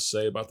I have to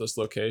say about this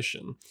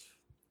location.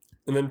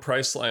 And then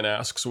Priceline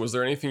asks, was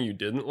there anything you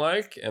didn't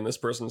like? And this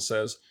person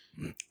says,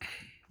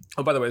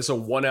 oh, by the way, it's a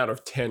 1 out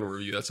of 10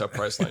 review. That's how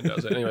Priceline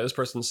does it. Anyway, this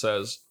person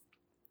says,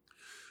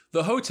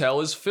 the hotel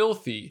is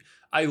filthy.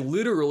 I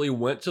literally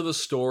went to the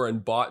store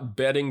and bought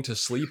bedding to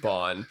sleep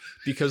on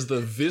because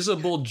the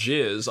visible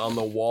jizz on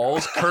the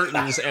walls,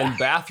 curtains, and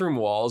bathroom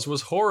walls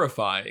was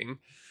horrifying.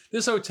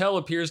 This hotel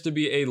appears to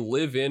be a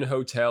live-in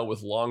hotel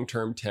with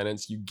long-term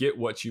tenants. You get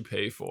what you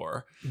pay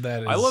for.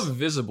 I love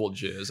visible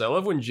jizz. I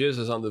love when jizz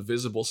is on the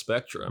visible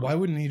spectrum. Why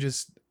wouldn't he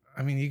just...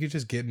 I mean, he could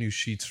just get new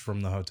sheets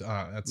from the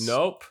hotel.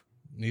 Nope.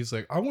 He's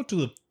like, I went to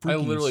the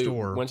freaking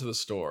store. Went to the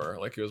store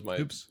like it was my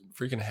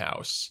freaking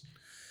house.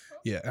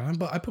 Yeah,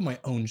 and I put my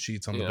own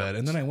sheets on the bed,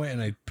 and then I went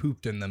and I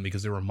pooped in them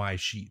because they were my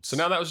sheets. So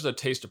now that was just a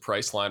taste of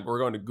Priceline. We're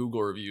going to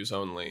Google reviews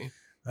only.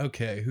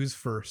 Okay, who's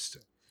First?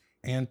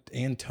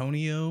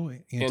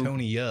 Antonia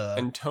Vineyard,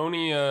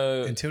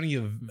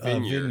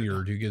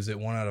 who gives it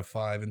 1 out of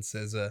 5 and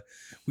says,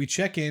 we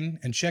check in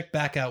and check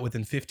back out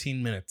within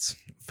 15 minutes.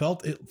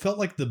 It felt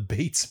like the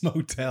Bates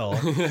Motel.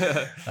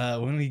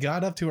 When we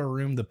got up to our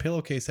room, the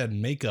pillowcase had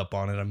makeup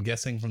on it, I'm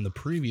guessing from the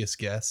previous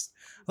guest.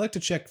 I like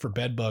to check for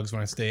bed bugs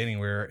when I stay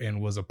anywhere,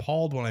 and was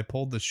appalled when I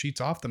pulled the sheets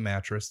off the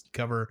mattress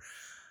cover,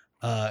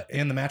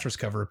 and the mattress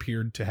cover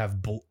appeared to have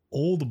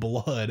old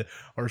blood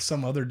or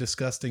some other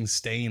disgusting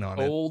stain on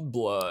it. Old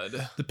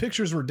blood. The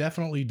pictures were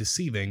definitely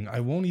deceiving.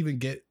 I won't even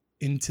get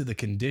into the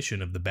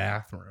condition of the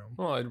bathroom.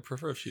 Well, I'd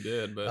prefer if she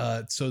did,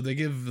 but so they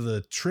give the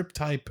trip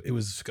type. It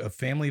was a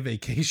family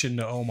vacation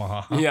to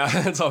Omaha. Yeah,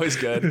 that's always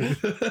good.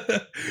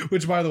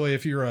 Which, by the way,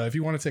 if you want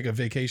to take a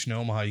vacation to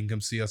Omaha, you can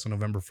come see us on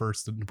November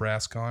 1st at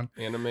NebrasCon.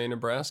 Anime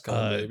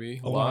NebrasCon,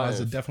 baby. Omaha is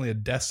definitely a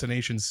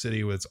destination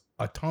city with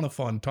a ton of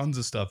fun, tons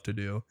of stuff to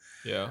do.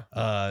 Yeah.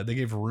 They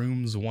gave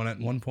rooms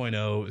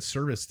 1.0,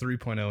 service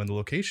 3.0, and the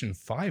location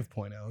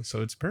 5.0.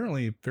 So it's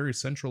apparently very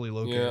centrally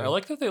located. Yeah, I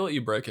like that they let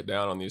you break it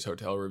down on these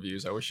hotel reviews.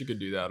 I wish you could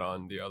do that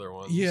on the other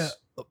ones. Yeah,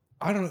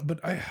 I don't know,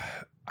 but I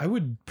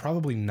would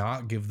probably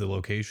not give the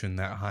location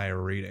that high a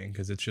rating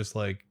because it's just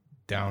like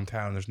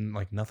downtown. There's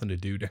like nothing to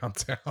do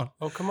downtown.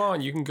 Oh, come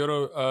on. You can go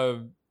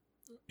to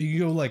you can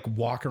go like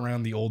walk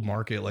around the old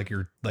market like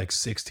you're like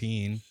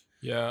 16.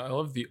 Yeah, I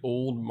love the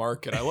old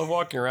market. I love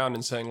walking around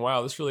and saying,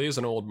 wow, this really is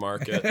an old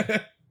market.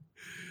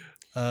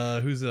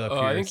 Who's up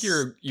here? I think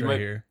you might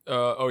here.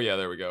 Oh yeah,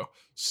 there we go.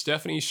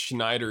 Stephanie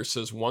Schneider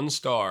says 1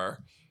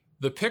 star.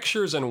 The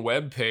pictures and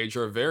web page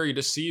are very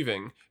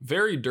deceiving.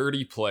 Very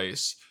dirty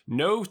place.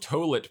 No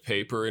toilet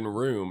paper in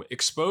room.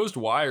 Exposed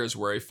wires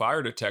where a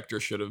fire detector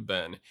should have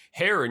been.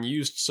 Hair and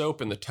used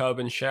soap in the tub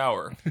and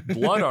shower.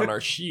 Blood on our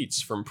sheets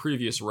from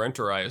previous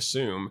renter, I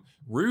assume.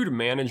 Rude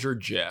manager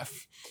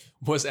Jeff.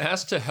 Was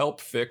asked to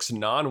help fix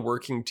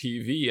non-working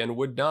TV and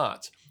would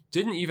not.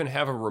 Didn't even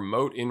have a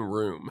remote in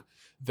room.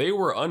 They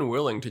were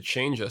unwilling to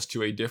change us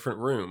to a different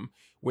room.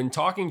 When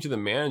talking to the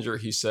manager,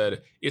 he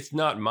said, it's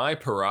not my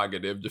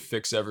prerogative to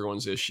fix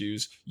everyone's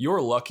issues. You're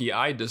lucky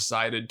I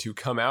decided to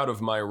come out of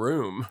my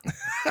room.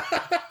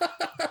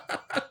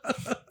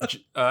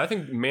 I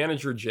think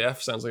manager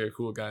Jeff sounds like a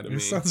cool guy to me. It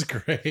sounds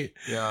great.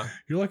 Yeah.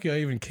 You're lucky I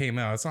even came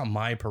out. It's not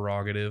my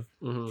prerogative.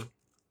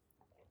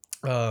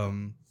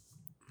 Mm-hmm.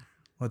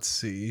 Let's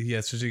see. Yeah,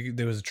 so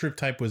there was a trip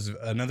type was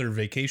another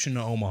vacation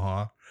to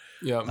Omaha.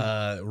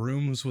 Yeah.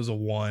 Rooms was a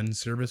 1,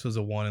 service was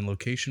a 1, and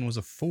location was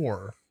a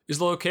 4. Is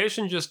the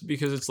location just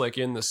because it's like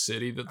in the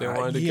city that they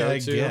wanted to go to? I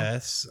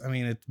guess. I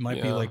mean, it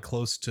might be like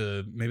close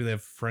to, maybe they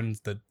have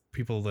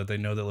people that they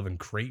know that live in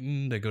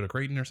Creighton. They go to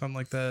Creighton or something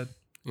like that.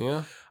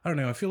 Yeah. I don't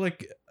know. I feel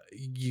like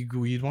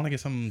you'd want to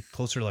get something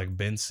closer to like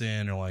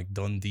Benson or like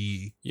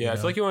Dundee. Yeah, I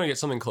feel like you want to get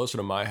something closer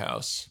to my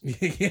house.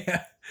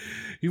 Yeah.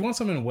 You want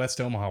something in West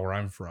Omaha where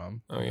I'm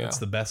from. Oh, yeah. That's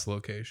the best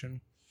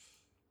location.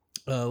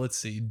 Let's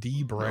see.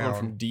 D. Brown.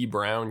 From D.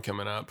 Brown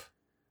coming up.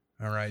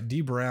 All right.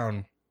 D.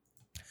 Brown.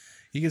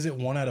 He gives it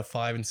 1 out of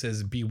 5 and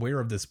says, beware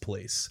of this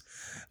place.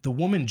 The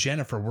woman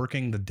Jennifer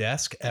working the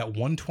desk at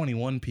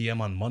 1:21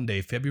 p.m. on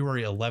Monday,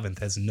 February 11th,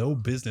 has no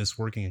business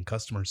working in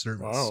customer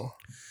service. Wow.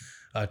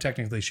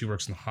 Technically, she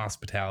works in the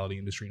hospitality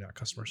industry, not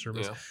customer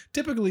service. Yeah.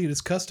 Typically, it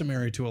is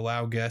customary to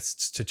allow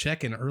guests to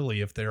check in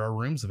early if there are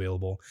rooms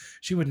available.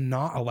 She would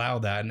not allow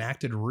that and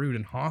acted rude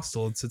and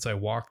hostile since I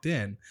walked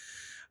in.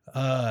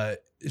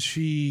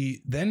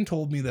 She then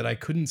told me that I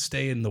couldn't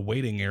stay in the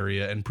waiting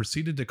area and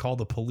proceeded to call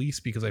the police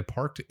because I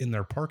parked in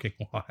their parking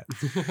lot.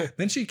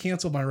 Then she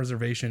canceled my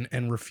reservation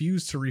and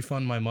refused to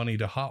refund my money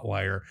to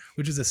Hotwire,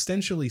 which is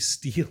essentially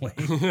stealing.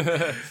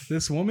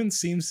 This woman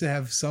seems to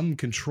have some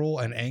control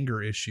and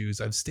anger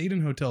issues. I've stayed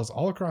in hotels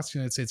all across the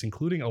United States,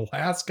 including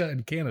Alaska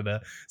and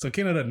Canada. So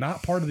Canada,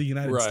 not part of the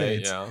United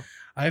States. Yeah.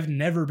 I've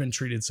never been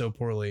treated so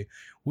poorly.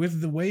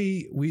 With the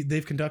way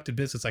they've conducted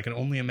business, I can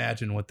only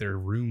imagine what their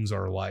rooms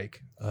are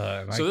like.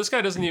 So this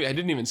guy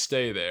didn't even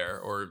stay there,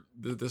 or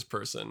this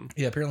person.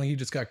 Yeah, apparently he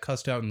just got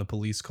cussed out and the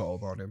police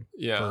called on him.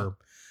 Yeah. For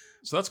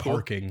so that's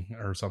parking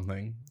cool. Or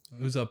something.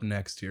 Who's up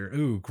next here?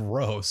 Ooh,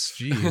 gross.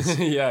 Jeez.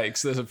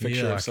 Yikes. There's a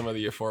picture of some of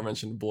the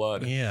aforementioned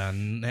blood. Yeah,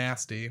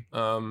 nasty.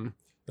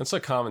 That's a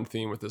common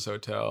theme with this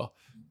hotel.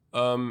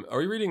 Are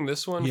we reading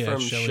this one from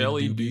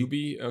Shelley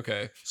Doobie?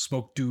 Okay.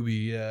 Smoke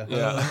Doobie, yeah.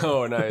 Yeah.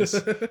 Oh, nice.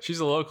 She's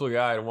a local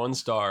guide, 1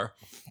 star.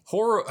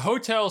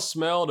 Hotel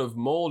smelled of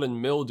mold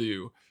and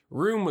mildew.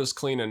 Room was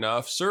clean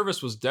enough.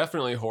 Service was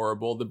definitely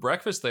horrible. The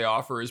breakfast they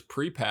offer is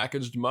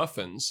prepackaged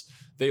muffins.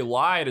 They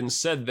lied and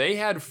said they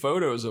had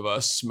photos of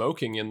us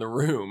smoking in the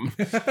room.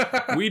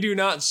 We do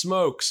not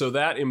smoke, so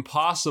that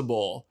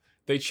impossible.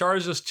 They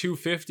charged us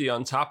 $250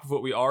 on top of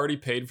what we already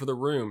paid for the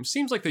room.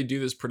 Seems like they do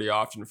this pretty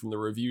often from the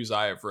reviews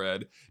I have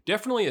read.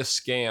 Definitely a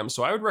scam,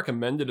 so I would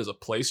recommend it as a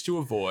place to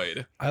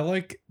avoid. I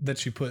like that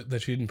she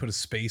didn't put a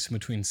space in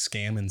between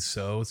scam and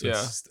so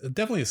it's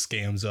definitely a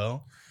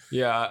scam-zo.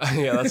 Yeah,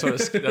 that's what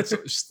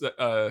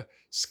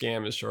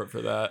scam is short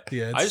for that.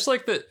 Yeah, I just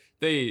like that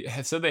they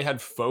had said they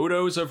had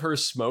photos of her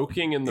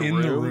smoking in the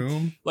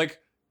room. Like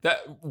that.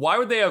 Why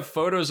would they have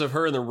photos of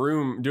her in the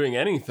room doing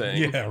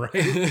anything? Yeah, right.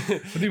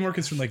 I'd be more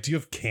concerned. Like, do you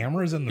have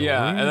cameras in the room?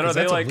 Yeah, and then are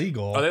they like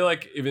illegal? Are they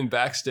like even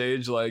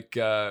backstage like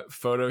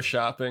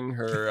photoshopping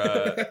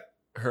her?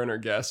 Her and her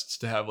guests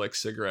to have like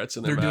cigarettes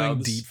in their mouths. They're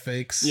doing deep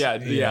fakes. Yeah,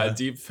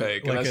 deep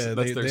fake. Like that's they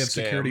have scam.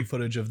 security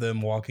footage of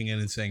them walking in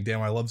and saying, "Damn,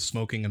 I love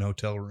smoking in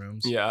hotel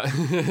rooms."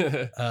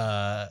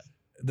 Yeah.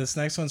 This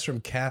next one's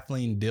from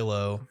Kathleen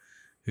Dillo,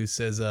 who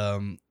says,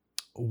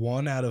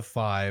 1 out of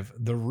 5.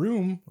 The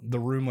room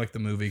like the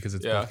movie because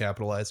it's both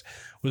capitalized,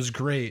 was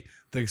great.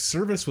 The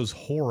service was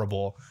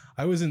horrible.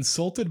 I was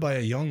insulted by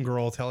a young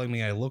girl telling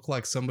me I look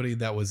like somebody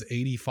that was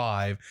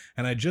 85,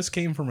 and I just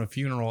came from a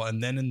funeral.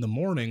 And then in the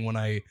morning when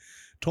I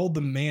told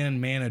the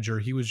manager,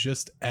 he was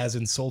just as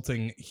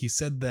insulting. He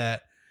said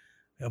that,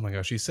 oh my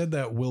gosh, he said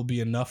that will be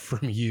enough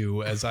from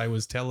you as I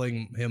was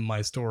telling him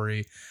my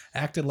story,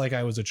 acted like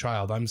I was a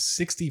child. I'm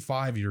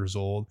 65 years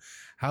old.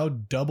 How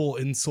double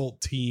insult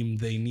team.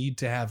 They need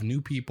to have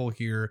new people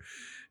here.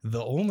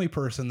 The only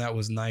person that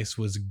was nice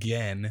was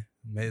Gen.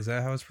 Is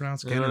that how it's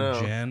pronounced? Gen or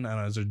Jen? I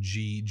don't know. It's a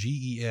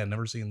Gen.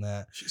 Never seen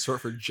that. She's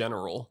short for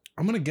general.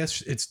 I'm going to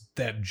guess it's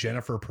that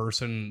Jennifer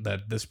person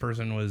that this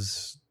person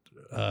was...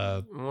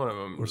 one of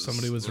them or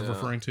somebody was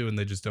referring to, and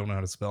they just don't know how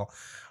to spell.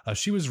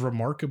 She was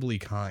remarkably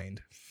kind.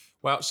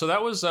 Wow. So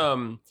that was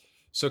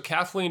so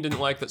Kathleen didn't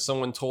like that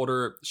someone told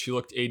her she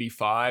looked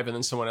 85, and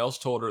then someone else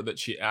told her that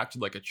she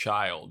acted like a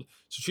child.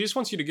 So she just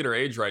wants you to get her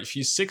age right.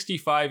 She's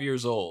 65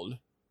 years old.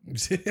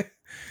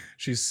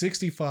 She's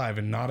 65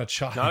 and not a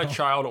child. Not a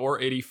child or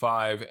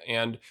 85.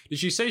 And did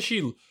she say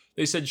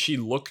they said she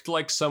looked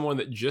like someone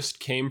that just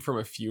came from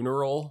a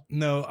funeral?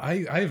 No,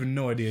 I have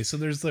no idea. So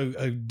there's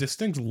a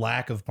distinct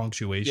lack of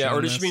punctuation. Yeah, or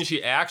does she mean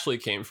she actually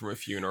came from a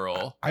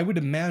funeral? I would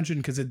imagine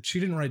because she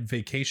didn't write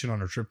vacation on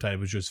her trip type. It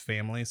was just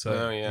family.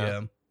 So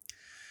yeah.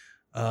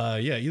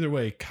 Either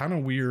way, kind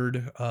of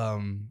weird.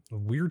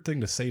 Weird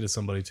thing to say to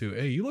somebody too.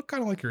 Hey, you look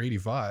kind of like you're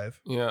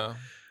 85. Yeah.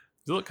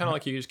 You look kind of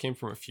like you just came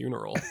from a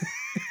funeral.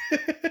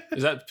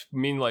 Does that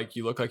mean like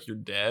you look like you're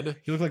dead?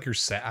 You look like you're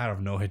sad. I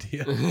have no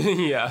idea.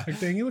 Yeah. Like,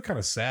 dang, you look kind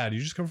of sad. You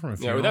just come from a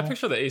funeral. Yeah, with that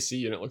picture of the AC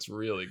unit looks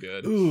really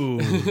good.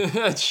 Ooh.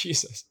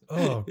 Jesus.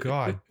 Oh,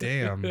 God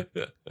damn.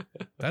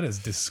 That is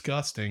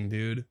disgusting,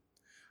 dude.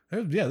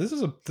 Yeah,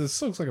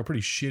 this looks like a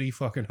pretty shitty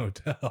fucking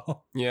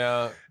hotel.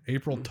 Yeah.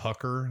 April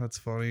Tucker. That's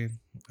funny.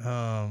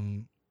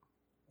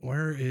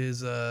 Where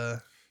is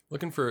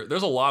looking for,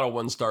 there's a lot of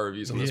 1-star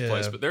reviews on this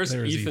place, but there's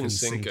Ethan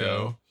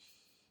Cinco.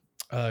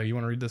 You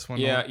want to read this one?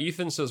 Yeah,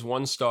 Ethan says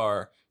 1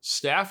 star.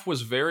 Staff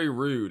was very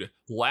rude,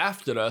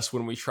 laughed at us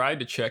when we tried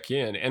to check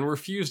in, and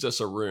refused us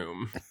a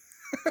room.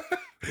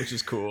 Which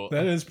is cool.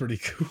 That is pretty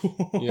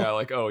cool. Yeah,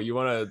 like, oh, you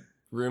want a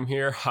room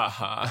here?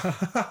 Haha.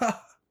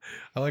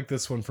 I like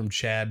this one from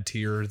Chad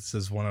Tier. It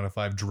says 1 out of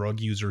 5 drug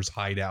users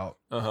hideout.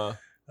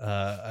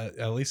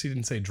 At least he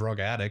didn't say drug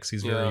addicts.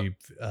 He's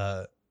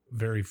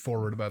very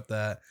forward about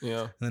that.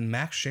 Yeah. And then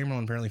Max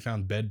Chamberlain apparently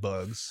found bed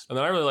bugs. And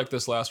then I really like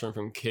this last one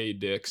from K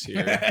Dix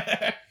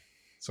here.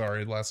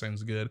 Sorry, last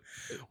name's good.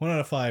 1 out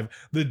of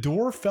 5. The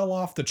door fell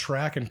off the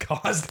track and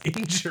caused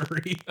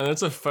injury. And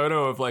that's a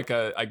photo of like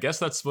I guess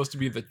that's supposed to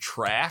be the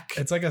track.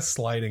 It's like a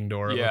sliding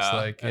door. It looks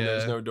like, and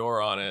there's no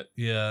door on it.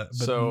 Yeah,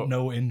 but so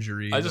no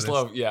injury. I just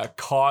love,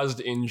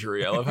 caused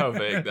injury. I love how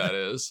vague that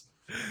is.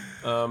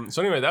 So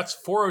anyway, that's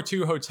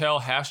 402 Hotel,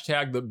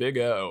 hashtag the Big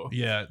O.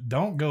 Yeah,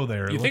 don't go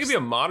there. You think it'd be a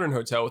modern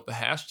hotel with the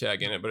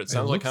hashtag in it, but it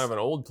sounds like kind of an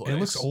old place. It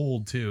looks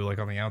old too, like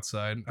on the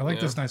outside. I like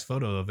this nice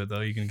photo of it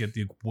though. You can get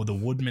the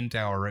Woodman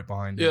Tower right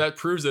behind it. Yeah, that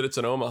proves that it's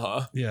in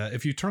Omaha. Yeah,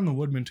 if you turn the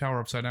Woodman Tower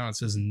upside down, it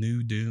says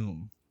New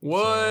Doom.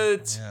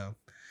 What? So,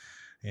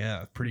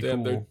 yeah, pretty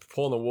cool. They're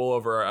pulling the wool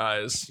over our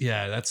eyes.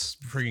 Yeah, that's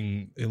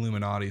freaking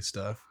Illuminati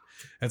stuff.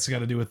 That's got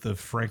to do with the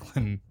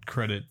Franklin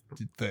credit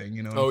thing,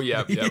 you know? Oh,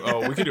 yeah.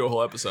 Oh, we could do a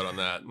whole episode on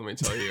that. Let me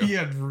tell you.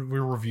 Yeah,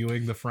 we're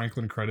reviewing the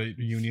Franklin Credit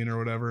Union or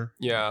whatever.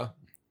 Yeah.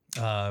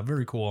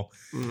 Very cool.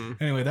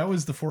 Mm-hmm. Anyway, that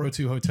was the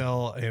 402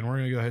 Hotel, and we're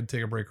going to go ahead and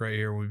take a break right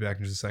here. We'll be back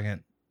in just a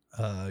second.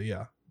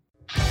 Yeah.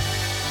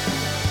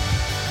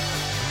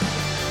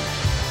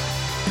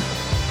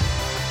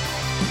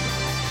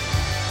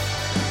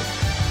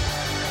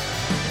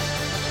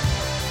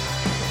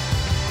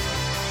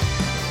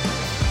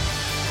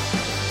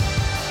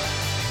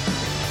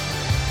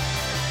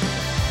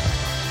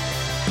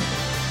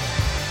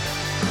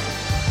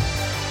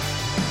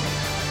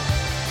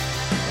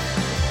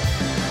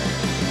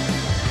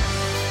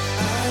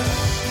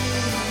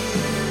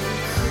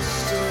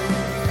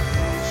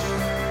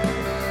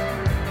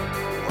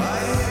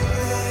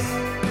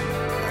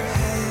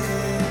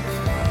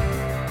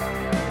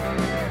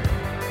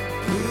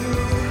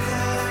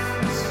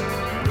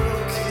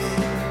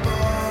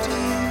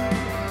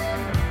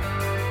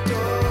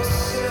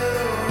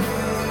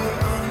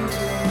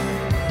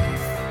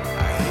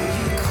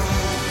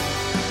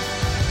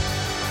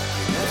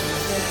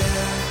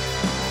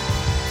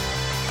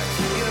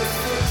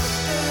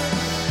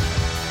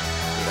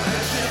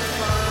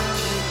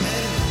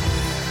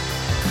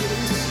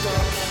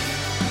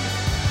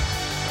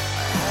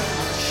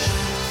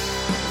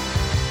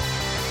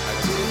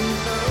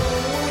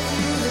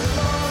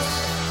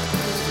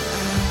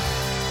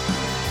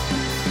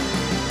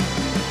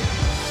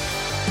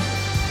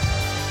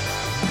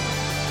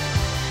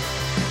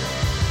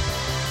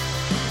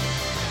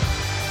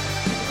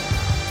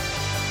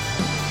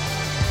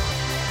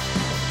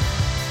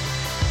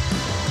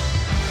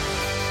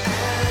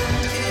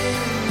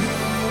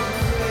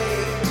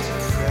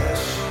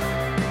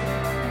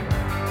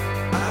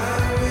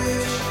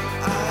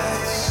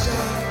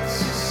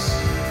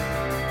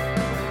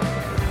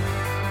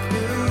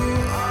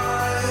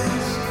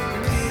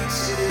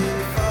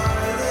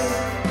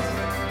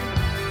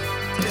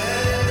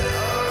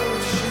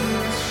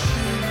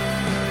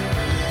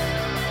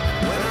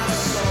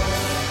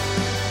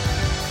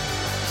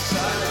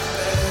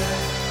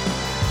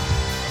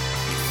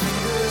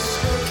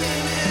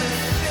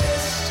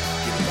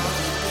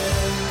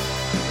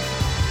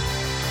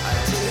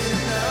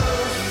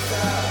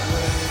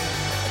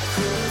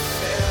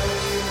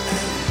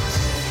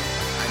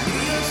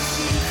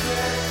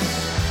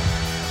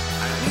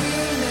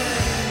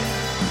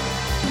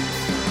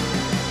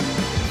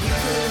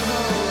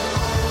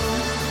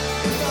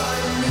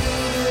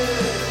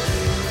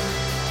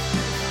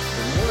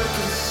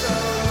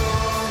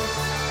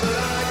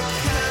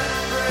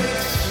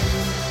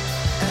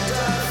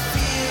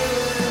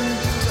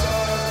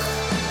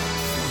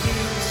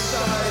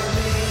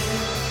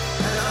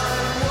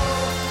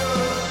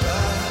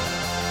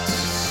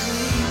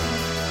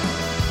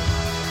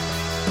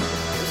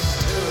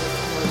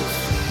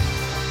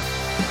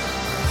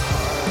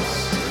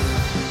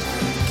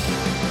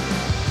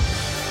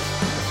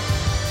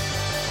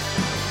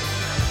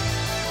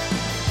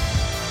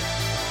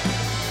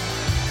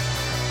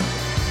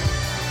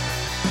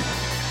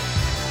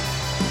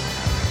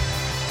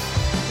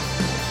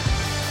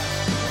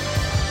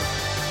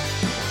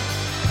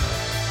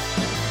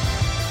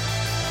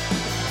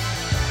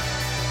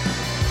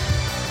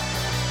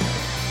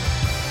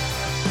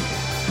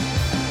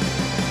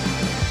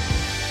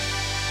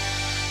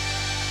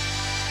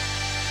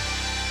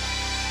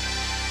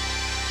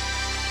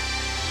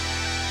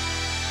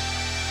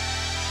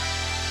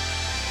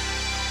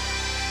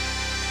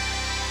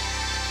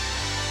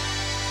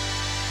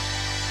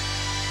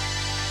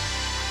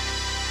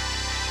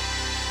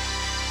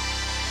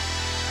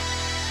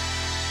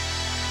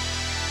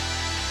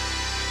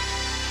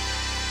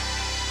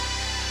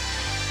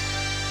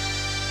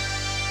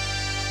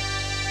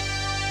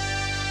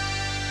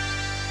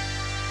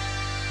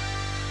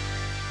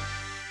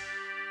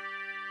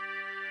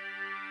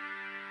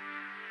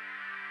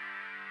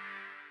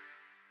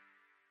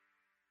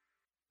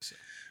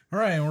 All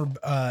right,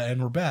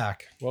 and we're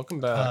back. Welcome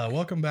back.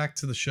 Welcome back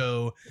to the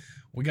show.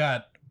 We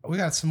got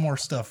some more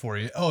stuff for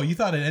you. Oh, you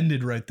thought it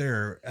ended right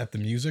there at the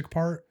music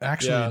part?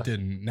 Actually, It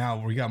didn't.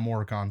 Now we got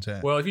more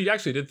content. Well, if you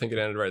actually did think it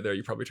ended right there,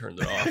 you probably turned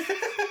it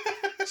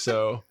off.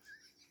 So,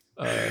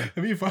 it'd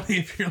be funny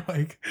if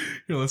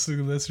you're listening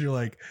to this, and you're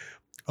like,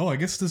 oh, I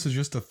guess this is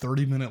just a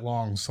 30-minute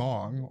long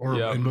song, or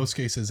in most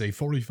cases, a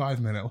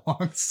 45-minute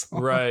long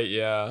song. Right,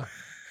 yeah.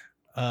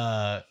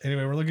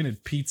 Anyway, we're looking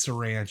at Pizza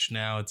Ranch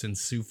now. It's in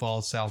Sioux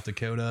Falls, South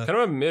Dakota. Kind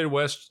of a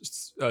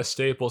Midwest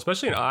staple,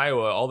 especially in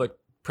Iowa. All the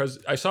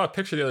I saw a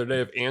picture the other day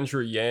of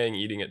Andrew Yang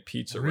eating at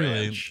Pizza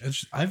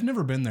Ranch. I've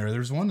never been there.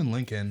 There's one in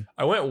Lincoln.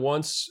 I went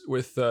once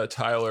with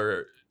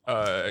Tyler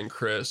and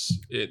Chris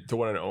to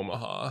one in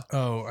Omaha.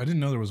 Oh, I didn't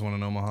know there was one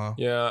in Omaha.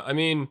 Yeah, I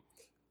mean,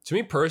 to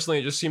me personally,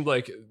 it just seemed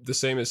like the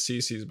same as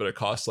Cece's, but it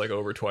costs like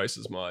over twice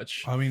as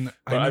much. I mean,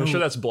 I'm sure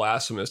that's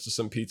blasphemous to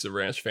some Pizza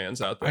Ranch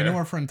fans out there. I know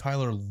our friend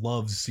Tyler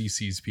loves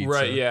Cece's pizza.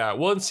 Right, yeah.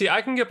 Well, and see,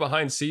 I can get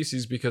behind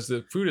Cece's because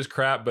the food is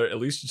crap, but at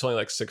least it's only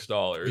like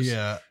 $6.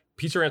 Yeah.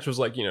 Pizza Ranch was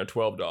like,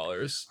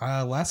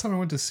 $12. Last time I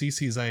went to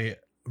Cece's, I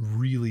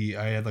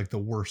had like the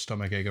worst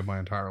stomach ache of my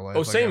entire life.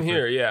 Oh, same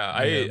here. Yeah.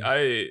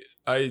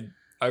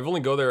 I've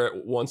only go there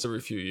once every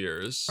few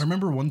years. I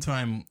remember one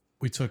time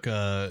we took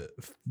a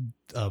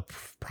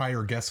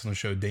prior guest on the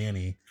show,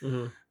 Danny.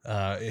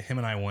 Mm-hmm. Him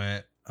and I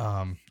went,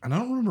 and I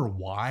don't remember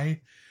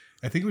why.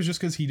 I think it was just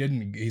because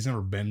he's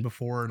never been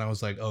before, and I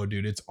was like, "Oh,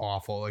 dude, it's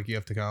awful. Like, you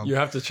have to come. You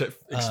have to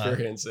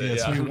experience it."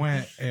 Yeah. So we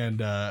went,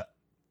 and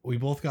we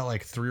both got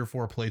like 3 or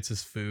 4 plates of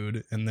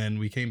food, and then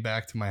we came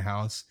back to my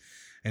house,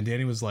 and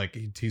Danny was like,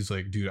 he's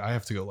like, "Dude, I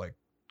have to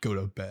go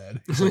to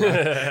bed." Like,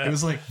 it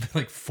was like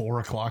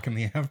 4:00 in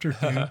the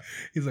afternoon.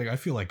 He's like, "I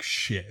feel like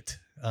shit."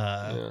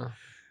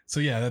 So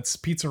yeah, that's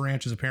Pizza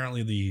Ranch is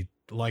apparently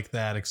like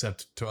that,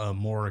 except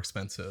more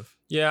expensive.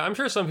 Yeah, I'm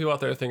sure some people out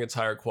there think it's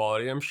higher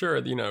quality. I'm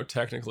sure,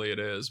 technically it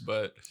is,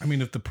 but I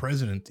mean, if the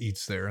president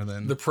eats there,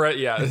 then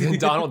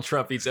Donald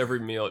Trump eats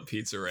every meal at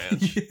Pizza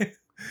Ranch.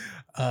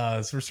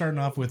 Yeah. So we're starting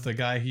off with a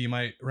guy who you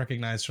might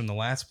recognize from the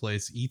last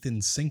place,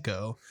 Ethan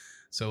Cinco.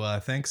 So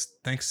thanks,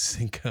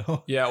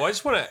 Cinco. Yeah, well, I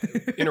just want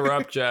to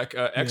interrupt, Jack.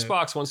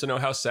 Xbox wants to know,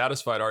 how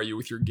satisfied are you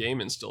with your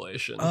game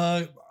installation?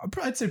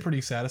 I'd say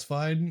pretty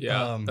satisfied.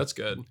 Yeah, that's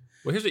good.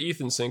 Well, here's what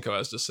Ethan Cinco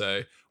has to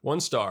say. 1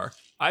 star.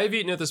 I have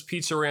eaten at this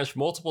Pizza Ranch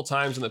multiple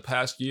times in the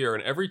past year,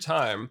 and every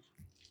time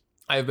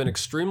I have been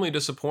extremely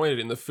disappointed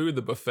in the food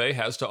the buffet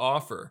has to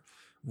offer.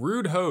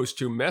 Rude host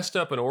who messed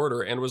up an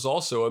order and was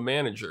also a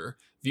manager.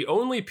 The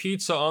only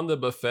pizza on the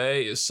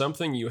buffet is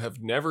something you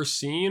have never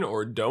seen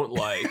or don't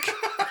like.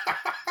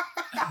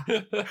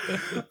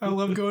 I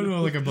love going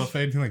to a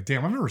buffet and being like,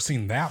 damn, I've never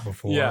seen that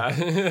before.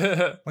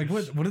 Yeah. Like,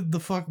 what did the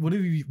fuck, what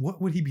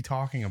would he be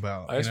talking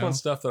about? I just want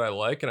stuff that I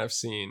like and I've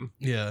seen.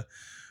 Yeah.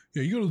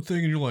 Yeah, you go to the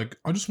thing and you're like,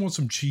 I just want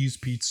some cheese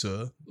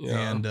pizza.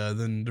 Yeah. And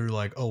then they're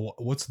like, oh,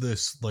 what's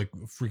this? Like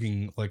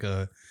freaking like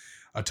a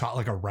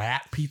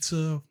rat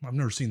pizza? I've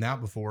never seen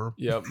that before.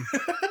 Yep.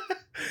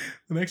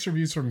 The next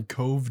review is from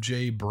Cove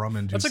J.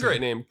 Brummond. That's a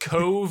great name.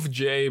 Cove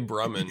J.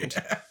 Brummond.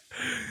 Yeah.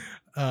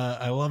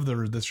 I love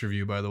this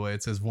review, by the way.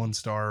 It says 1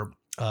 star.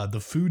 The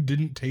food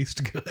didn't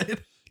taste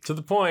good. To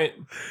the point.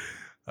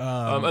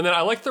 And then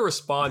I like the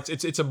response.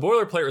 It's a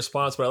boilerplate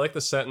response, but I like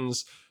the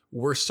sentence,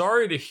 "We're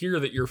sorry to hear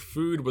that your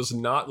food was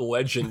not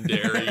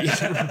legendary."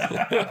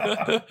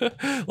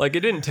 Like,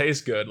 it didn't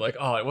taste good. Like,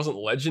 oh, it wasn't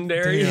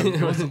legendary? Damn,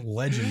 it wasn't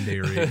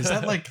legendary. Is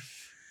that like...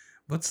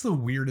 What's the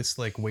weirdest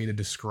way to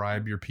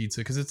describe your pizza?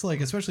 Because it's like,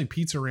 especially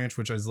Pizza Ranch,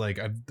 which is like,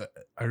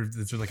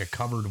 it's like a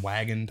covered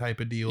wagon type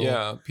of deal.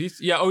 Yeah,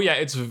 pizza. Yeah, oh yeah,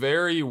 it's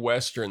very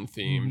Western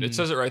themed. It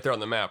says it right there on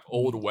the map,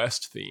 Old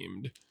West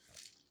themed.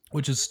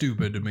 Which is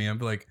stupid to me. I'm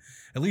like,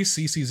 at least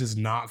Cece's is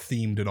not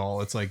themed at all.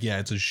 It's like, yeah,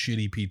 it's a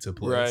shitty pizza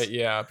place. Right?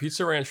 Yeah,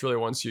 Pizza Ranch really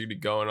wants you to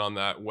go in on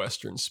that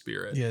Western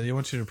spirit. Yeah, they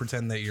want you to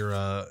pretend that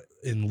you're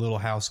in Little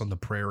House on the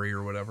Prairie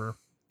or whatever.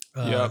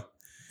 Yep.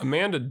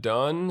 Amanda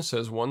Dunn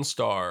says 1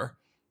 star.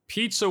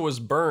 Pizza was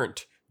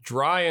burnt,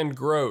 dry and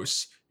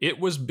gross. It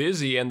was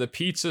busy and the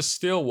pizza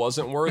still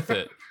wasn't worth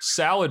it.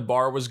 Salad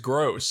bar was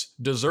gross.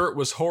 Dessert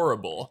was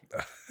horrible.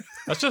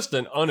 That's just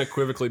an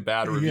unequivocally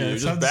bad review. Yeah,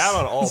 just bad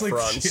on all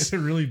fronts. It's a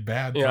really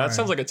bad time. That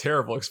sounds like a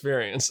terrible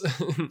experience.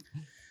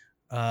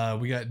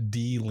 We got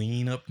D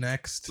Lean up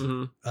next,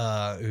 who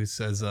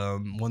says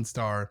 1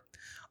 star.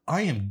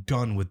 I am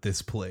done with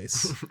this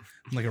place.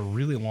 Like a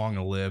really long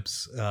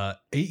ellipse.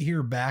 Ate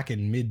here back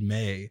in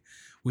mid-May.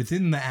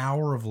 Within the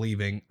hour of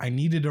leaving, I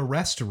needed a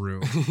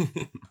restroom.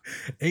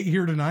 Ate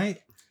here tonight.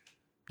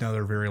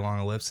 Another very long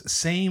ellipse.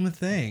 Same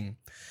thing.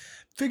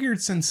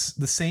 Figured since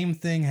the same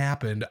thing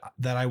happened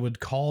that I would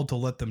call to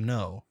let them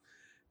know.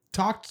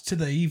 Talked to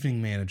the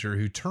evening manager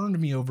who turned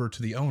me over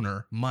to the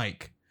owner,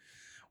 Mike.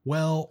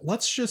 Well,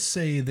 let's just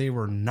say they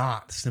were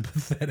not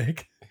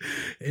sympathetic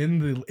in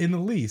the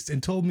least,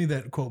 and told me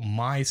that, quote,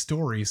 my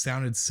story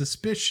sounded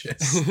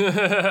suspicious.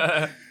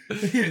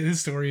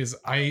 His story is,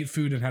 I ate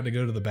food and had to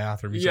go to the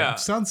bathroom. He's like,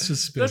 sounds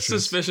suspicious. That's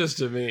suspicious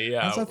to me.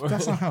 Yeah,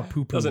 that's not how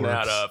poop doesn't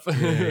works. add up.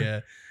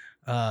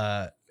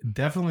 Yeah.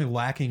 definitely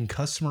lacking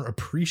customer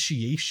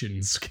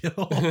appreciation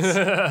skills.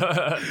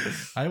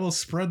 I will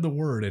spread the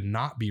word and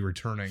not be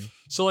returning.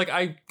 So like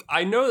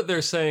I know that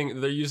they're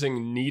saying they're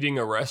using needing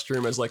a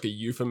restroom as like a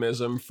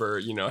euphemism for,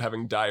 you know,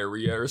 having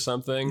diarrhea or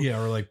something.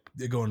 Yeah, or like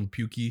going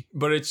pukey.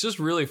 But it's just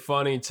really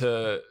funny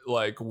to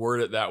like word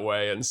it that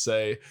way and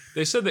say,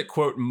 they said that,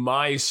 quote,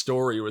 my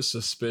story was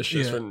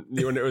suspicious when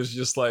it was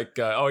just like,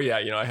 oh yeah,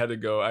 you know, I had to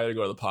go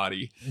to the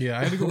potty. Yeah,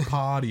 I had to go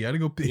potty. I had to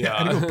go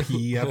I had to go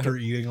pee after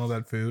eating all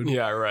that food.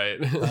 Yeah, right.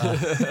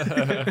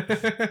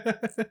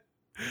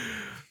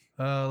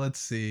 Let's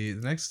see.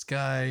 The next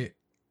guy,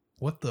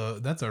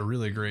 that's a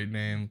really great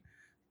name.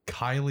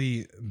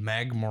 Kylie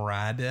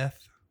Magmoradeth.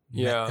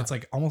 Yeah. It's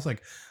like almost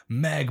like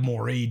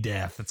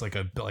Magmoradeth. It's like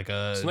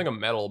a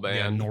metal band.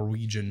 Yeah,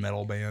 Norwegian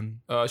metal band.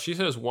 She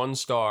says 1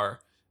 star.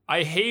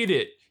 I hate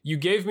it. You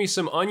gave me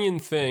some onion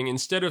thing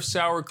instead of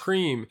sour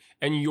cream,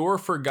 and you're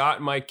forgot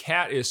my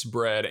caddis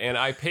bread, and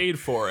I paid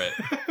for it.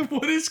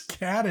 What is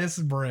caddis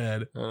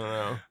bread? I don't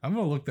know. I'm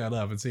gonna look that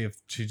up and see if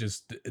she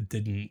just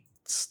didn't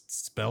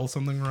spell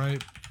something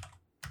right.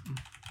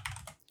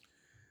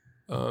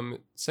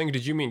 Saying,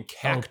 did you mean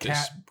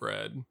cactus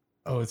bread?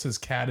 Oh, it says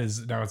cat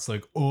is, now it's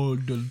like, oh,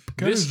 the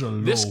cat is a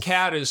loaf. This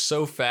cat is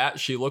so fat,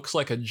 she looks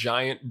like a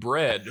giant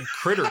bread.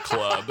 Critter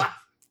Club.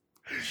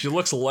 She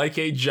looks like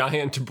a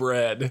giant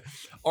bread.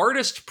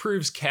 Artist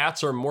proves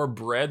cats are more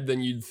bread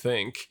than you'd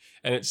think.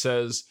 And it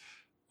says,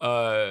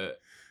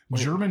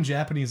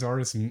 German-Japanese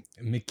artist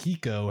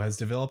Mikiko has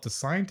developed a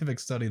scientific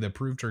study that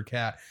proved her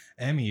cat,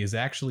 Emmy, is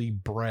actually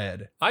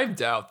bread. I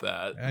doubt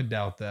that. I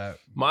doubt that.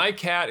 My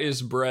cat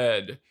is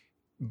bread.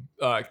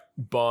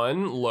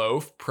 Bun,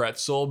 loaf,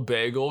 pretzel,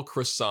 bagel,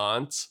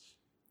 croissant,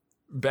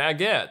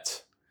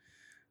 baguette.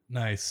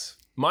 Nice.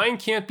 Mine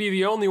can't be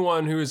the only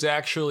one who is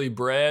actually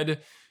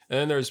bread.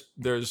 And then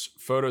there's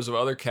photos of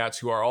other cats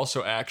who are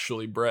also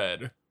actually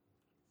bread.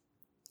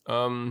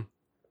 I'm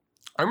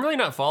really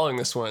not following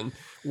this one.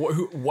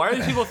 Why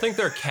do people think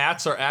their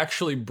cats are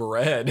actually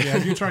bread? Yeah,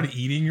 have you tried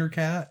eating your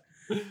cat?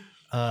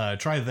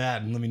 Try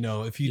that and let me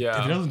know. If it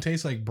doesn't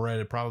taste like bread,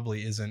 it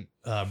probably isn't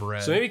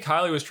bread. So maybe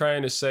Kylie was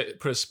trying to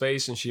put a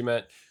space and she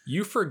meant,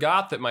 you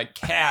forgot that my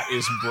cat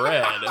is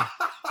bread.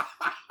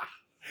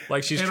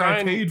 Like she's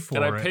trying,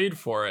 I paid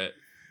for it.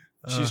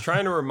 She's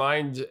trying to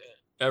remind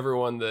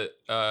everyone that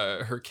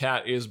her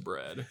cat is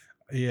bread.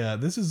 Yeah,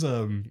 this is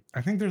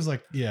I think there's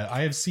like,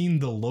 I have seen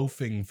the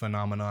loafing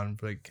phenomenon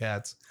for like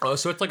cats. Oh,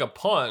 so it's like a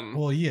pun.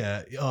 Well,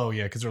 yeah. Oh,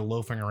 yeah, because they're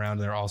loafing around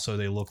and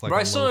they look like. But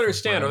I still don't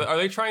understand. Are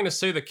they trying to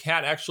say the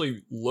cat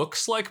actually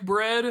looks like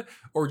bread,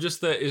 or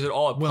just that is it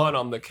all a pun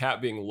on the cat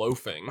being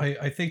loafing?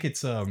 I think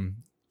it's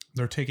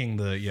they're taking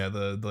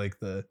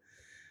the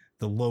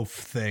loaf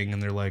thing and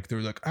they're like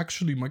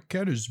actually my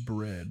cat is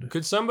bread.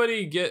 Could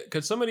somebody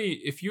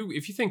if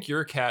you think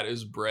your cat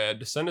is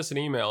bread, send us an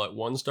email at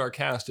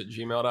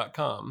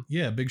onestarcast@gmail.com.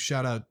 Yeah, big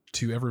shout out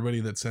to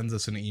everybody that sends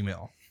us an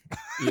email.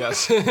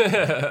 Yes.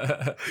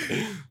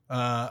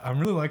 I'm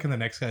really liking the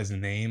next guy's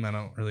name. I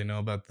don't really know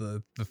about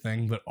the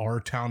thing, but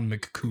R Town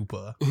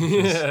McCoopa.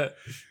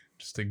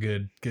 Just a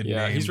good name.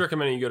 Yeah, he's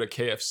recommending you go to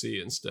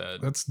KFC instead.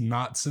 That's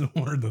not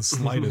similar the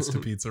slightest to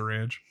Pizza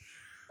Ranch.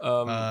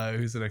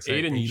 Who's the next guy?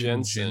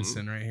 Aiden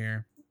Jensen right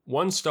here.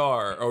 1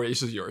 star. Oh,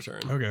 this is your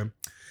turn. Okay.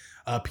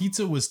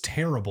 Pizza was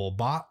terrible.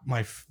 Brought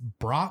my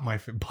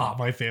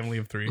family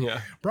of 3.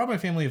 Yeah. Brought my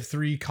family of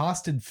 3.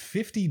 Costed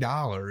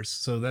 $50.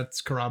 So that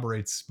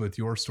corroborates with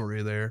your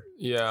story there.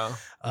 Yeah.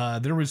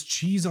 There was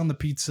cheese on the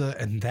pizza,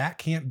 and that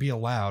can't be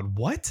allowed.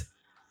 What?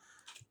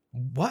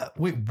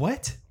 Wait,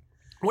 what?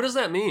 What does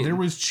that mean? There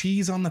was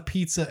cheese on the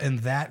pizza and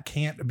that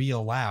can't be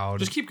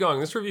allowed. Just keep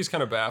going. This review is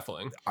kind of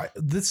baffling.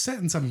 This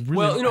sentence, I'm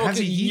really... Well,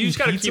 okay, you just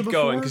got to keep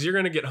going because you're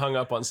going to get hung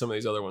up on some of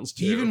these other ones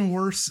too. Even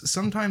worse,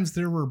 sometimes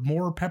there were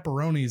more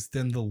pepperonis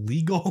than the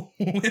legal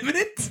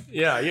limit.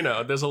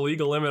 Yeah, there's a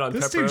legal limit on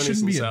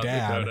pepperonis in South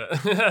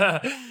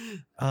Dakota.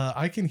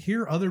 I can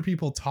hear other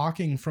people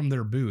talking from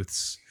their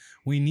booths.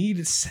 We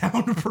need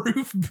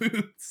soundproof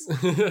booths.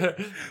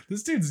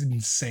 This dude's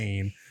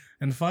insane.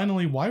 And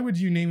finally, why would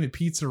you name it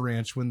Pizza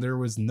Ranch when there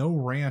was no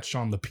ranch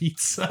on the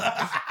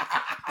pizza?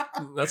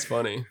 That's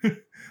funny.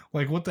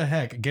 Like, what the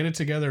heck? Get it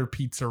together,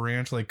 Pizza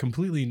Ranch. Like,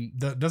 completely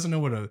doesn't know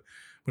what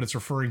it's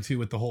referring to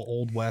with the whole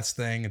Old West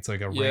thing. It's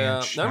like a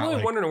ranch. I'm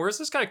really wondering, where's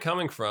this guy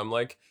coming from?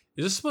 Like,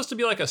 is this supposed to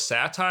be like a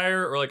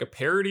satire or like a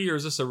parody, or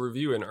is this a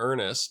review in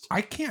earnest? I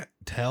can't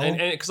tell. And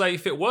because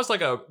if it was like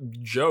a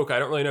joke, I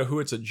don't really know who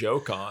it's a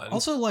joke on.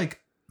 Also, like,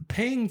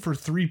 paying for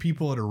 3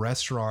 people at a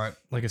restaurant,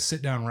 like a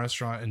sit-down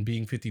restaurant, and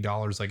being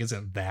 $50, like,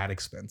 isn't that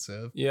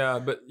expensive. Yeah,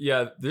 but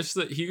yeah,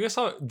 you guys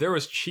saw there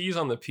was cheese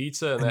on the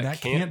pizza, and that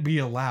can't be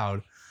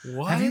allowed.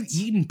 What? Have you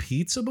eaten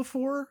pizza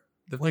before?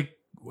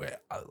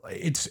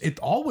 It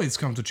always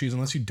comes with cheese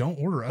unless you don't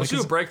order it. Let's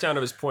do a breakdown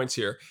of his points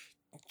here.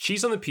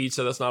 Cheese on the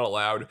pizza, that's not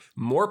allowed.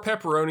 More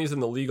pepperonis than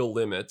the legal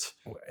limit.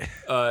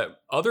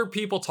 Other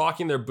people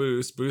talking their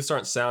booths. Booths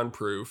aren't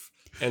soundproof.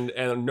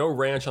 and no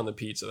ranch on the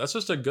pizza. That's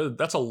just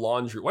that's a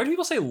laundry. Why do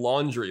people say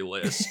laundry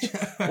list?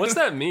 What's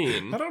that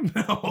mean? I don't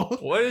know.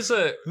 What is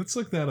it? Let's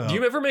look that up. Do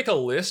you ever make a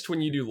list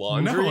when you do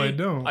laundry? No, I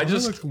don't. I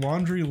just look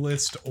laundry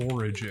list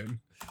origin.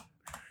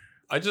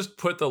 I just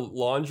put the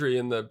laundry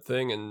in the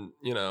thing and,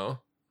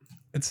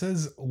 It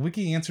says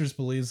Wiki Answers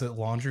believes that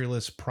laundry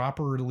list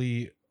proper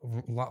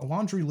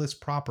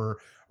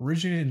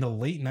originated in the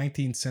late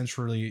 19th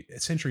century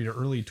to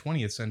early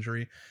 20th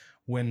century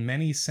when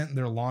many sent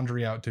their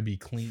laundry out to be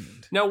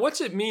cleaned. Now,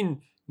 what's it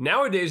mean?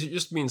 Nowadays, it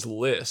just means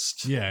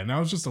list. Yeah,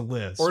 now it's just a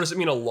list. Or does it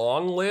mean a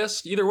long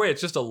list? Either way,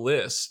 it's just a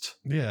list.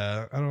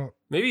 Yeah, I don't...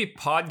 Maybe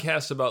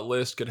podcasts about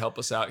list could help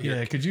us out here.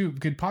 Yeah, could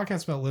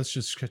podcasts about lists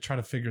just try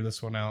to figure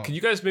this one out? Could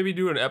you guys maybe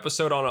do an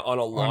episode on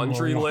a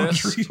laundry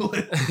list?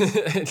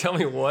 Tell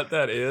me what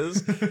that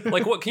is.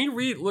 Like, what can you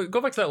read?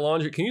 Go back to that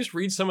laundry. Can you just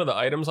read some of the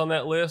items on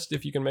that list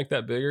if you can make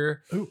that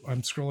bigger? Oh,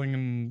 I'm scrolling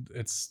and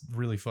it's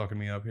really fucking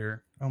me up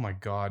here. Oh my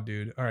god,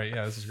 dude. All right,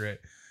 yeah, this is great.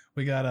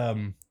 We got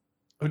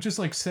it just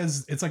like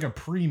says it's like a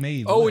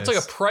pre-made list. It's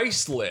like a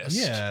price list.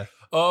 Yeah.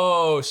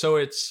 Oh, so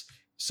it's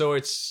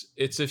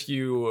if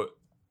you...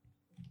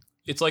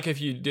 It's like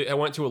if I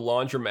went to a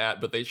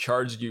laundromat, but they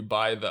charged you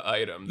by the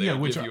item. They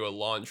give you a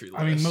laundry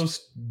list. I mean,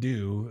 most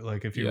do.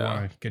 Like if you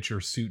want to get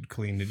your suit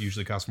cleaned, it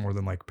usually costs more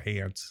than like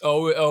pants.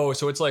 Oh,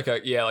 so it's like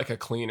a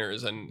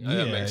cleaners, and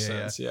that makes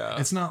sense. Yeah.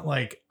 It's not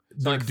like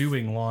they're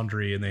doing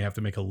laundry and they have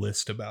to make a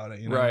list about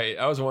it. Right.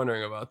 I was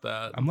wondering about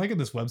that. I'm liking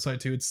this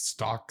website too. It's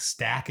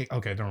Stack.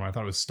 Okay, never mind. I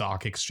thought it was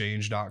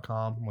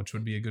stockexchange.com, which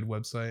would be a good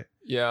website.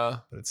 Yeah.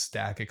 But it's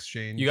Stack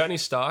Exchange. You got any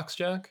stocks,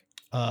 Jack?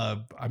 I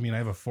mean, I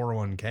have a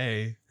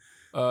 401k.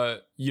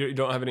 You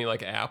don't have any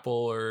like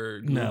Apple or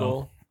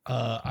Google?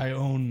 No. I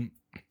own.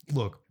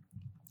 Look,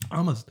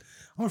 I'm a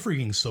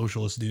freaking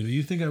socialist, dude. Do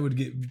you think I would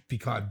be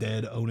caught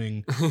dead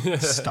owning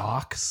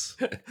stocks?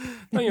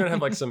 No, you don't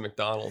have like some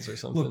McDonald's or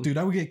something. Look, dude,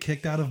 I would get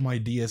kicked out of my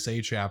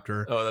DSA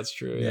chapter. Oh, that's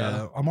true.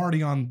 Yeah. I'm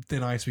already on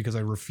thin ice because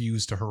I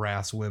refuse to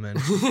harass women.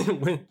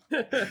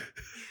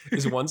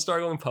 Is One Star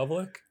going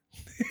public?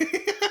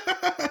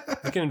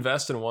 I can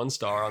invest in One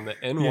Star on the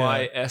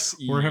NYSE.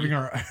 Yeah. We're having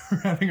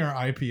our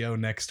IPO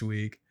next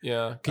week.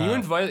 Yeah. Can you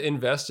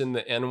invest in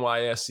the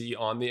NYSE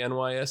on the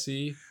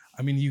NYSE?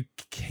 I mean, you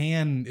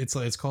can.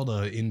 It's called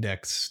a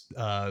index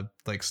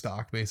like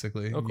stock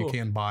basically. Oh, cool. You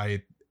can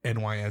buy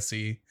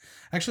NYSE.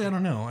 Actually, I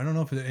don't know. I don't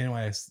know if the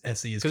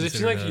NYSE is because it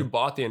seems like if you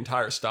bought the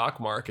entire stock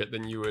market,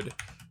 then you would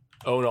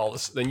own all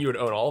this. Then you would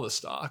own all the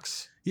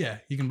stocks. Yeah,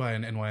 you can buy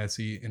an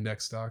NYSE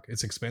index stock.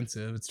 It's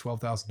expensive. It's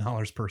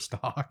 $12,000 per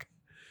stock.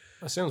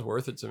 That sounds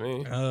worth it to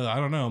me. I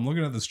don't know. I'm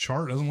looking at this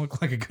chart. It doesn't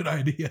look like a good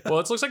idea. Well,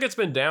 it looks like it's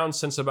been down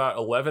since about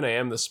 11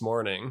 a.m. this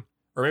morning.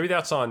 Or maybe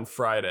that's on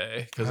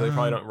Friday, because they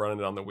probably don't run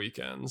it on the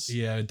weekends.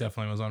 Yeah, it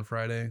definitely was on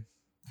Friday.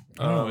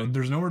 I don't know.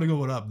 There's nowhere to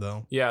go up,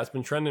 though. Yeah, it's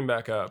been trending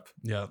back up.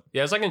 Yeah.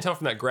 Yeah, as I can tell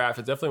from that graph,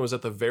 it definitely was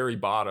at the very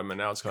bottom, and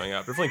now it's going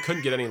up. It definitely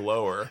couldn't get any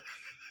lower.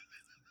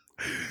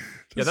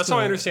 Yeah, that's how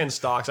I understand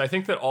stocks. I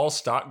think that all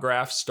stock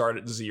graphs start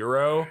at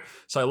 0.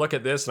 So I look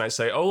at this and I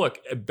say, oh, look,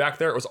 back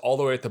there it was all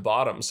the way at the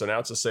bottom. So now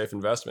it's a safe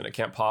investment. It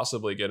can't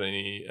possibly get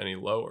any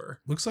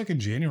lower. Looks like in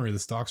January the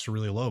stocks are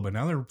really low, but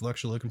now they're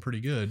actually looking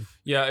pretty good.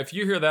 Yeah, if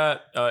you hear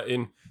that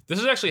this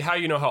is actually how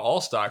you know how all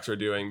stocks are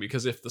doing,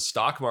 because if the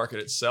stock market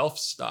itself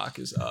stock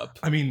is up.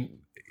 I mean,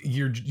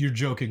 you're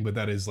joking, but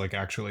that is like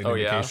actually an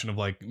indication of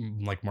like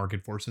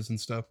market forces and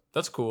stuff.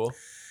 That's cool.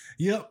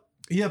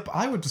 Yep,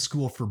 I went to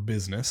school for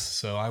business,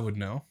 so I would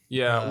know.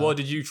 Yeah, well,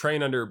 did you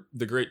train under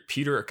the great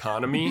Peter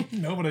Economy?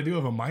 No, but I do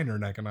have a minor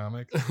in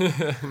economics.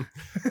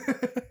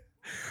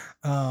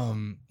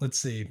 Let's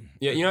see.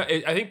 Yeah,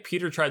 I think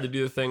Peter tried to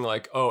do the thing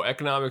like, oh,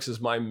 economics is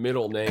my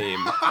middle name.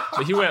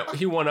 But he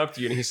went up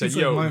to you and he said,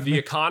 the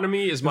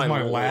economy is my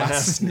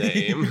last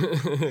name.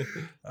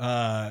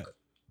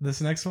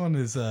 This next one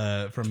is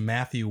from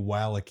Matthew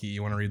Walicki.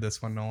 You want to read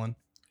this one, Nolan?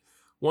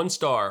 1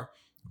 star.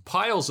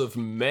 Piles of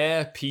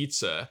meh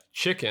pizza,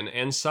 chicken,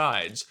 and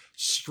sides.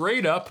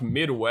 Straight up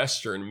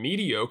Midwestern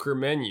mediocre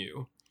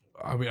menu.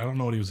 I mean, I don't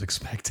know what he was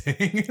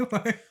expecting.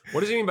 What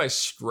does he mean by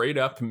straight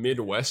up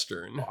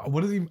Midwestern?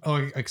 What does he?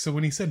 Oh, so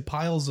when he said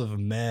piles of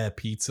meh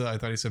pizza, I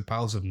thought he said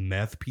piles of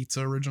meth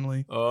pizza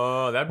originally.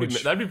 Oh, that'd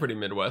be pretty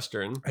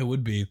Midwestern. It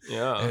would be.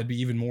 Yeah, it'd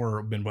be even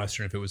more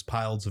Midwestern if it was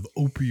piles of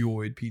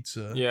opioid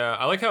pizza. Yeah,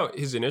 I like how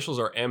his initials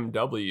are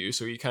MW,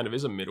 so he kind of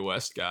is a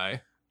Midwest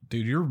guy.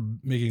 Dude, you're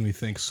making me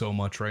think so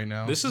much right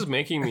now. This is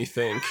making me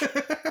think.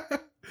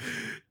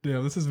 Yeah,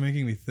 this is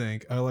making me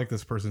think. I like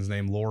this person's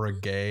name, Laura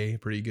Gay.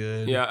 Pretty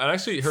good. Yeah, and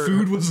actually her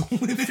food was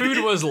limited.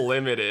 Food was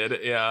limited.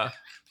 Yeah.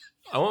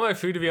 I want my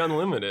food to be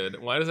unlimited.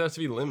 Why does it have to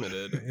be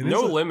limited?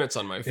 No limits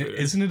on my food.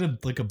 Isn't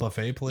it like a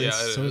buffet place?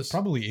 Yeah, so it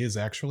probably is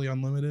actually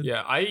unlimited.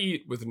 Yeah, I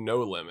eat with no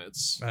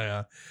limits.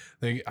 Yeah.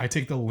 I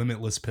take the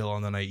limitless pill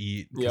and then I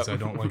eat because I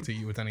don't like to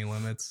eat with any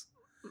limits.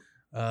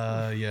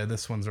 Yeah,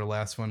 this one's our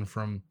last one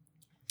from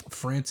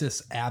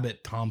Francis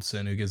Abbott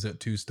Thompson, who gives it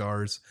 2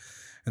 stars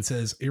and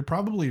says, you're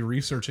probably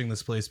researching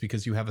this place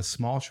because you have a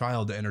small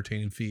child to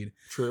entertain and feed.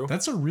 True.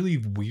 That's a really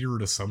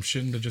weird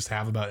assumption to just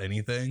have about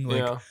anything.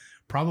 Like,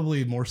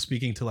 probably more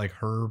speaking to like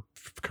her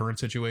current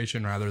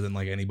situation rather than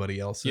like anybody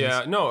else's.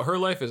 Yeah, no, her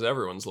life is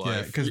everyone's life.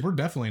 Yeah, because we're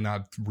definitely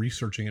not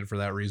researching it for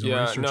that reason.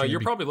 Yeah, no,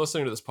 you're probably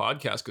listening to this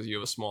podcast because you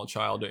have a small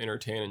child to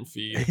entertain and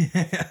feed.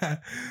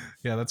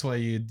 Yeah, that's why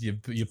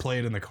you play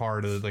it in the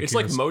car to like. It's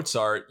like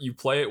Mozart. You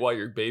play it while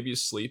your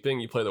baby's sleeping.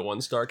 You play the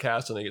 1-star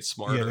cast, and they get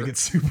smarter. Yeah, they get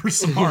super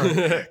smart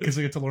because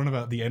they get to learn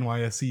about the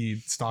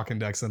NYSE stock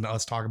index and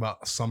us talk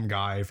about some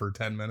guy for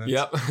 10 minutes.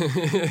 Yep.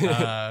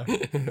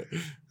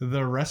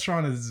 The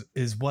restaurant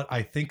is what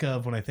I think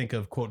of when I think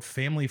of, quote,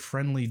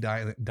 family-friendly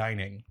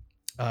dining.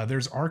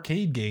 There's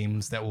arcade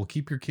games that will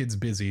keep your kids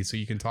busy so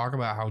you can talk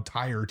about how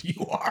tired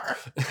you are.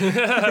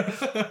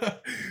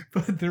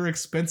 But they're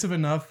expensive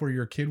enough where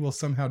your kid will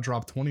somehow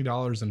drop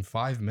 $20 in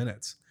 5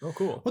 minutes. Oh,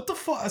 cool. What the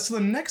fuck? So the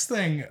next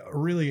thing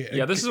really...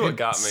 Yeah, this is what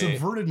got me.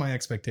 Subverted my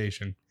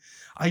expectation.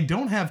 I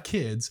don't have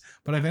kids,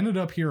 but I've ended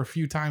up here a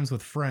few times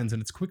with friends,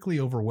 and it's quickly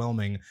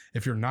overwhelming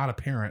if you're not a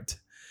parent.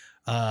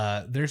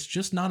 There's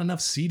just not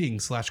enough seating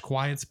 /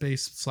 quiet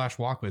space /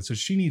 walkway. So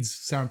she needs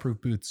soundproof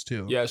booths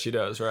too. Yeah, she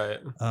does. Right.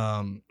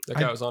 That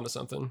guy was onto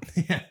something.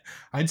 Yeah.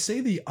 I'd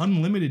say the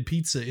unlimited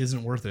pizza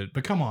isn't worth it,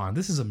 but come on,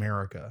 this is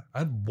America.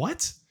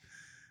 What?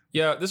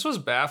 Yeah, this was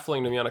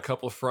baffling to me on a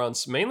couple of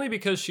fronts, mainly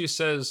because she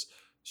says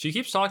she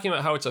keeps talking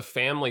about how it's a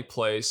family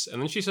place.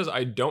 And then she says,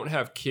 I don't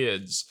have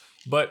kids,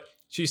 but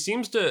she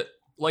seems to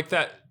like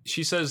that.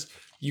 She says,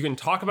 you can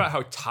talk about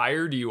how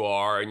tired you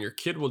are and your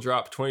kid will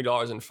drop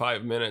 $20 in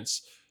 5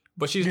 minutes,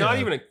 but she's not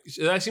even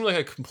that seemed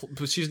like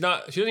she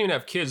doesn't even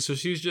have kids. So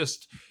she's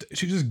just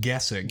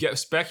guessing,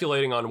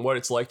 speculating on what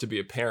it's like to be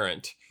a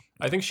parent.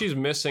 I think she's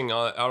missing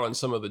out on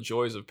some of the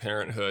joys of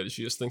parenthood.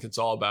 She just thinks is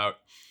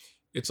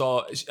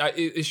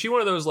she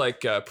one of those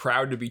like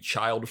proud to be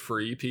child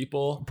free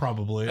people?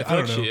 Probably. I feel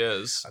like she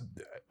is.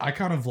 I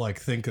kind of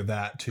like think of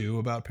that too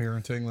about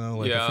parenting though.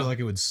 Like I feel like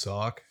it would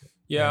suck.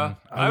 Yeah.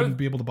 I wouldn't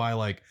be able to buy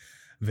like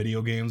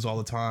video games all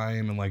the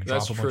time and like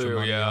drop a bunch of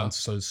money on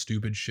so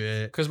stupid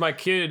shit. Because my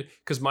kid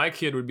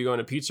would be going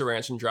to Pizza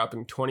Ranch and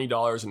dropping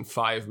 $20 in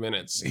 5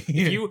 minutes. If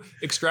you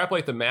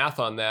extrapolate the math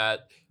on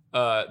that,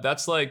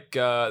 that's like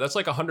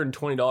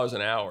 $120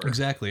 an hour.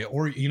 Exactly.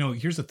 Or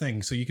here's the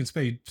thing. So you can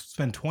spend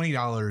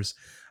 $20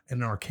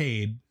 in an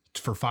arcade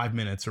for 5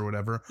 minutes or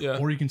whatever. Yeah.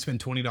 Or you can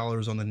spend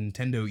 $20 on the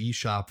Nintendo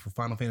eShop for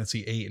Final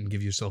Fantasy VIII and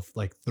give yourself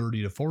like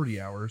 30 to 40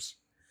 hours.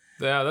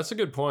 Yeah, that's a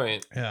good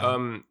point. Yeah.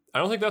 I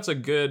don't think that's a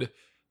good.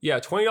 Yeah,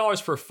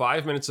 $20 for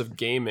 5 minutes of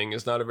gaming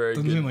is not a very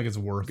Doesn't seem like it's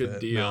worth good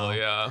deal. No.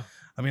 Yeah.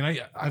 I mean,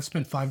 I've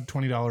spent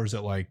 $20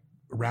 at like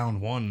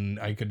round one.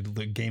 I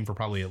could game for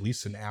probably at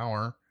least an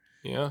hour.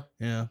 Yeah.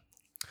 Yeah.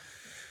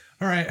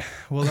 All right.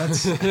 Well,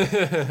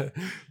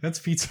 that's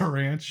Pizza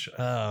Ranch.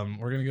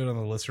 We're gonna go to the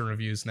listener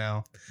reviews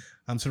now.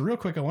 So real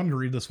quick, I wanted to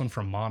read this one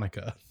from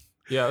Monica.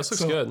 Yeah, this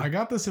looks good. I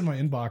got this in my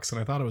inbox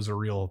and I thought it was a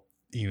real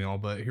email,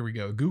 but here we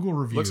go. Google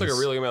reviews. Looks like a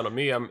real email to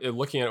me. I'm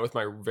looking at it with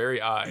my very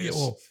eyes. Yeah,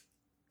 well,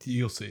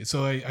 you'll see.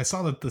 So I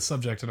saw that the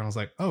subject and I was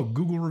like, oh,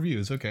 Google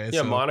reviews. Okay.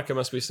 Yeah, so Monica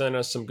must be sending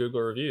us some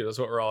Google reviews. That's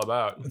what we're all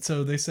about.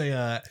 So they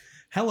say,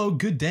 hello,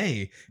 good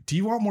day. Do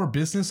you want more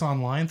business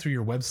online through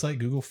your website,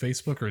 Google,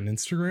 Facebook, or an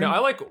Instagram? Now, I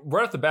like,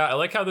 right off the bat, I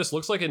like how this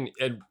looks like an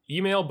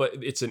email,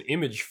 but it's an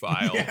image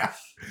file. Yeah.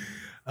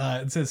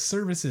 It says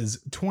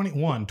services 20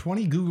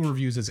 Google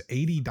reviews is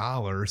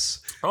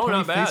 $80. Oh, 20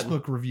 not bad.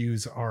 Facebook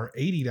reviews are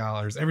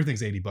 $80.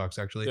 Everything's $80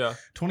 actually. Yeah.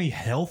 20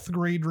 health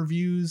grade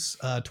reviews,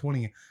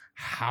 20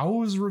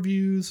 house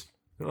reviews.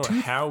 I don't know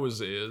what house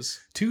is.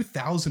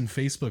 2,000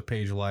 Facebook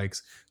page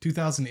likes,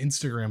 2,000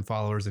 Instagram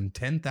followers, and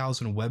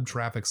 10,000 web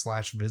traffic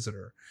 /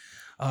 visitor.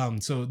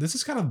 So this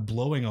is kind of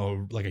blowing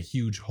a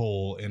huge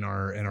hole in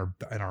our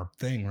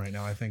thing right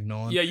now, I think,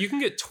 Nolan. Yeah, you can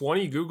get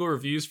 20 Google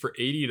reviews for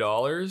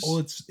 $80. Well,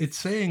 it's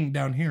saying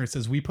down here, it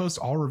says we post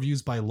all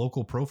reviews by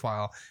local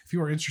profile. If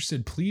you are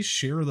interested, please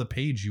share the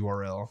page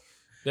URL.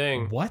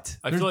 Dang. What?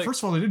 First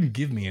of all, they didn't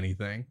give me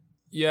anything.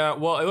 Yeah,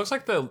 well, it looks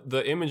like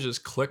the image is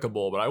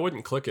clickable, but I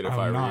wouldn't click it if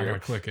I were you. I'm not gonna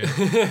click it.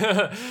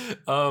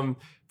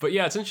 But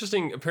yeah, it's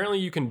interesting. Apparently,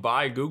 you can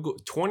buy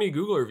 20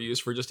 Google reviews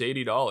for just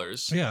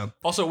 $80. Yeah.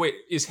 Also, wait,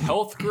 is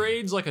Health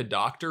Grades like a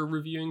doctor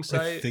reviewing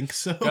site? I think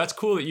so. That's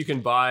cool that you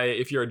can buy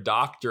if you're a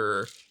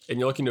doctor and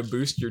you're looking to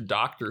boost your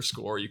doctor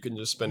score. You can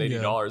just spend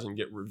 $80 and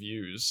get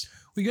reviews.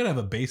 We gotta have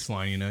a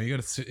baseline, You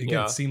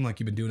gotta seem like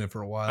you've been doing it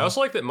for a while. I also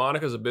like that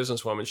Monica's a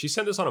businesswoman. She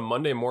sent this on a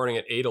Monday morning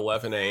at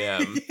 8:11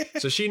 a.m.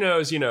 So she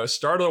knows,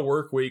 start of the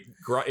work week,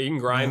 in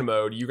grind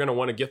mode. You're gonna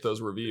want to get those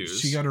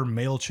reviews. She got her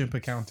MailChimp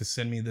account to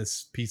send me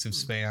this piece of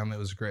spam. It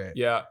was great.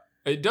 Yeah,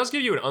 it does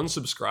give you an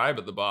unsubscribe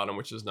at the bottom,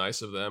 which is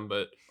nice of them.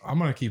 But I'm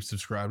gonna keep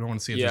subscribed. I want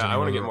to see. I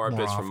want to get more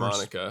updates from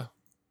Monica.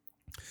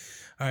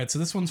 All right, so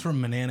this one's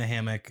from Banana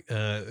Hammock,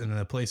 and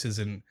the place is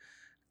in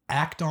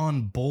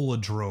Acton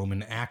Bolodrome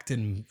in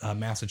Acton,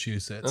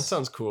 Massachusetts. That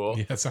sounds cool.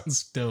 Yeah,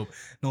 sounds dope.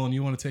 Nolan,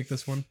 you want to take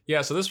this one?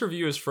 Yeah, so this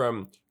review is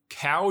from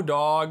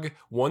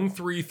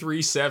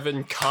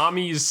Cowdog1337.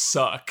 Commies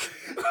suck.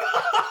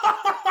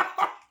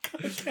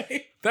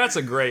 Okay. That's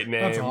a great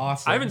name. That's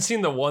awesome. I haven't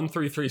seen the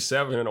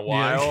 1337 in a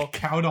while. Yeah,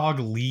 Cowdog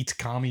Leet,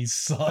 commies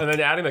suck. And then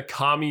adding the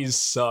commies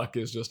suck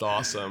is just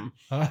awesome.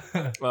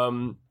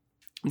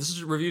 This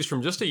is reviews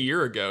from just a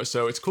year ago,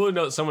 so it's cool to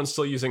know that someone's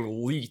still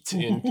using Leet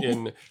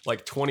in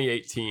like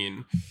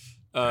 2018.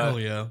 Hell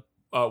yeah.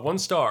 1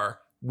 star.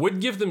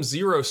 Would give them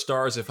 0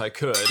 stars if I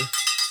could.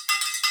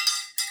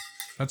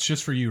 That's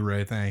just for you,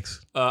 Ray.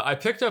 Thanks. I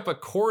picked up a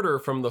quarter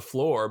from the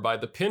floor by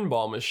the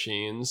pinball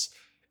machines,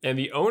 and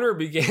the owner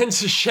began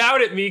to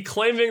shout at me,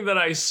 claiming that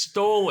I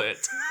stole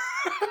it.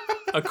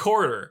 A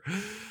quarter.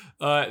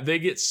 They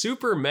get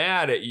super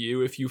mad at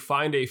you if you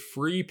find a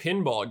free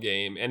pinball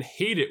game and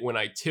hate it when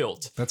I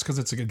tilt. That's because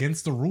it's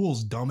against the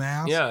rules,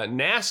 dumbass. Yeah,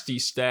 nasty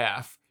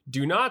staff.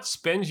 Do not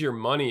spend your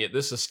money at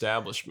this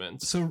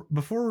establishment. So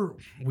before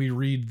we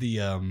read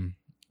the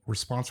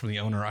response from the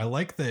owner, I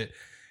like that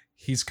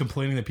he's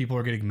complaining that people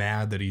are getting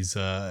mad that he's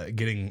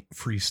getting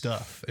free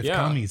stuff. If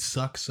commies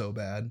suck so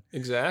bad.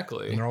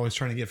 Exactly. And they're always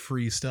trying to get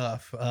free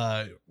stuff.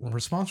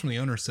 Response from the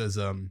owner says,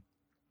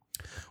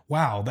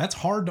 wow, that's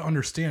hard to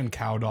understand,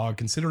 Cowdog,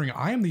 considering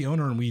I am the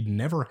owner and we'd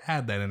never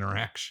had that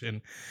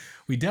interaction.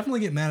 We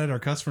definitely get mad at our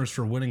customers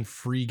for winning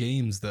free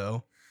games,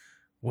 though.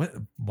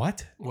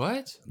 What?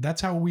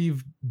 That's how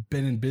we've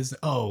been in business.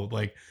 Oh,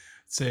 like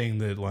saying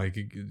that, like,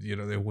 you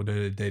know, they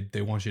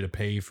want you to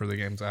pay for the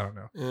games. I don't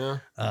know.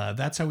 Yeah.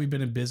 That's how we've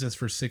been in business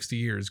for 60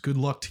 years. Good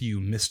luck to you,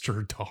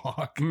 Mr.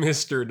 Dog.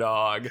 Mr.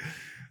 Dog.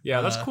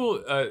 Yeah, that's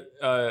cool.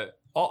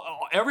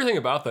 Everything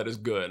about that is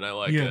good, and I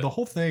like it. Yeah, the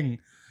whole thing.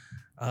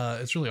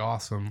 It's really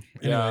awesome.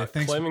 Anyway, yeah,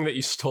 thanks. Claiming that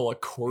you stole a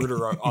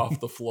quarter off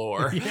the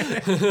floor.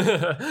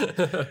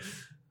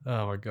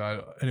 Oh my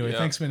god. Anyway,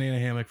 thanks Banana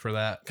Hammock for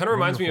that. Kind of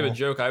reminds me of a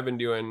joke I've been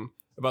doing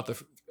about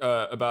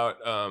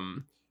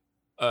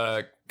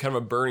kind of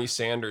a Bernie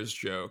Sanders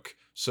joke.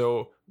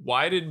 So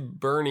why does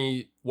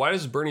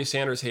Bernie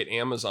Sanders hate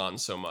Amazon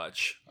so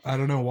much? I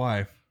don't know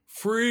why.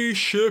 Free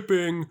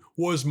shipping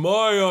was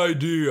my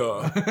idea.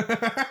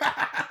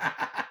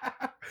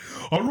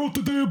 I wrote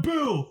the damn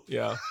bill.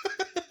 Yeah.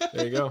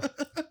 There you go.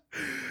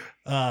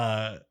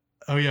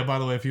 Oh yeah, by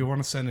the way, if you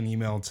want to send an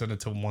email, send it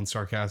to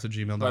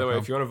onestarcast@gmail.com. By the way,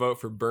 if you want to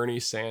vote for Bernie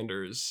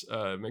Sanders,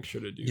 make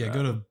sure to do that. Yeah,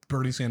 go to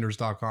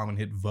berniesanders.com and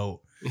hit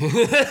vote.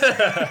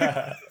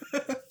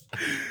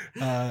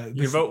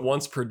 You vote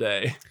once per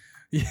day.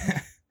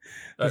 Yeah.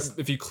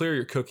 If you clear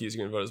your cookies,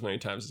 you can vote as many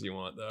times as you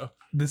want, though.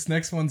 This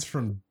next one's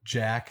from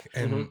Jack,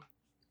 and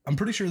I'm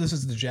pretty sure this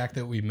is the Jack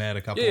that we met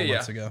a couple of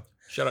months ago.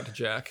 Shout out to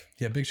Jack.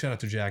 Yeah, big shout out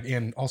to Jack,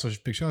 and also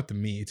big shout out to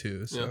me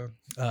too. So,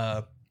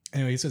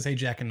 anyway, he says, "Hey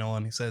Jack and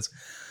Nolan," he says,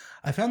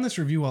 "I found this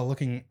review while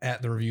looking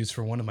at the reviews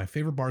for one of my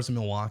favorite bars in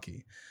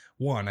Milwaukee.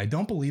 1, I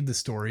don't believe the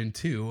story, and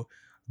 2,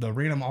 the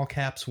random all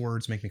caps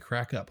words make me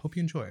crack up. Hope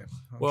you enjoy it.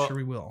 I'm sure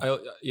we will."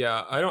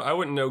 I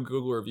wouldn't know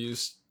Google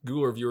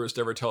reviewers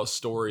to ever tell a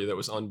story that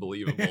was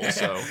unbelievable.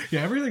 So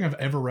yeah, everything I've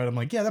ever read, I'm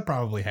like, yeah, that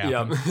probably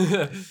happened.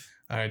 Yeah.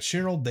 All right,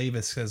 Cheryl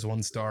Davis says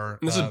 1 star.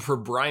 And this is for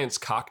Bryant's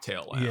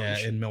Cocktail Lounge. Yeah,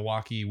 in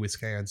Milwaukee,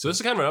 Wisconsin. So this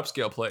is kind of an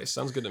upscale place.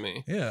 Sounds good to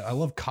me. Yeah, I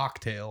love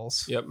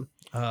cocktails. Yep.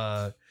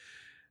 Anyway,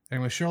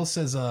 Cheryl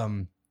says,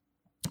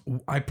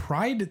 I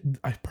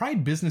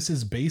pride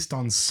businesses based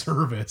on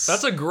service.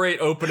 That's a great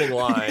opening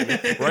line.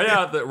 right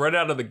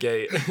out of the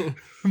gate.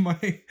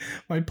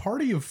 My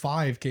party of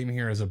 5 came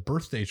here as a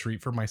birthday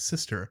treat for my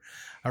sister.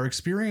 Our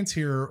experience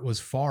here was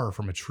far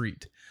from a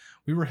treat.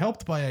 We were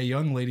helped by a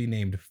young lady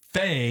named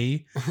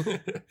Faye.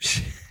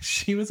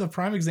 She was a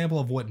prime example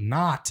of what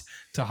not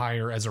to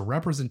hire as a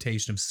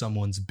representation of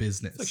someone's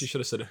business. Like you should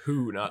have said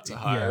who not to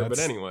hire, but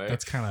anyway.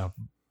 That's kind of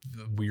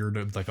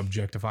weird, like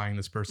objectifying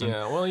this person.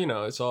 Yeah, well, you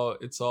know, it's all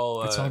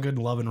good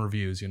love and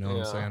reviews, you know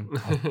what I'm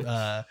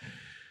saying?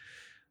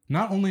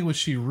 Not only was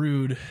she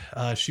rude,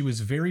 she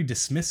was very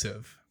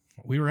dismissive.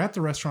 We were at the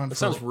restaurant. That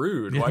sounds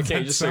rude. Why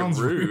can't you just say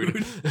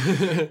rude?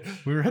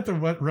 We were at the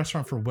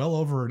restaurant for well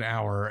over an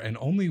hour and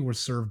only were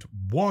served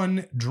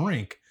 1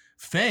 drink.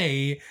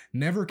 Faye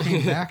never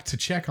came back to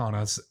check on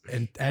us,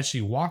 and as she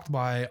walked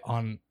by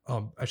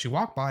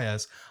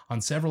us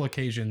on several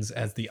occasions,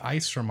 as the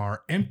ice from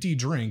our empty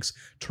drinks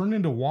turned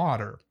into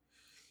water.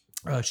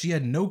 She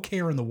had no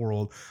care in the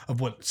world of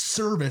what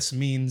service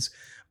means.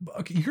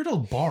 You hear the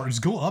bars,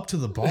 go up to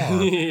the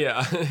bar.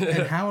 Yeah.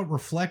 And how it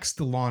reflects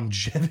the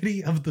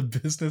longevity of the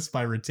business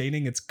by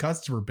retaining its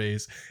customer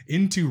base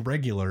into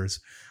regulars.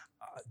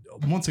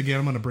 Once again,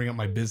 I'm going to bring up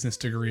my business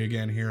degree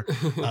again here.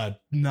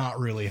 Not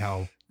really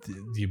how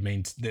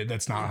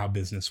that's not how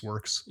business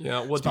works. Yeah.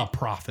 Well, it's about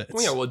profits.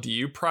 Well, yeah. Well, do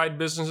you pride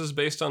businesses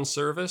based on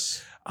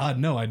service?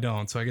 No, I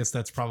don't. So I guess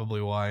that's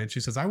probably why. And she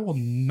says, I will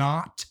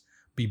not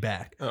be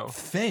back. Oh.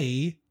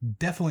 Faye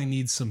definitely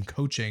needs some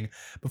coaching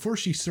before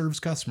she serves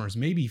customers.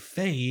 Maybe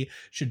Faye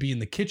should be in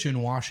the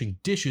kitchen washing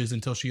dishes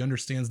until she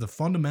understands the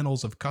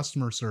fundamentals of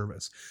customer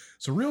service.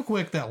 So real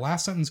quick, that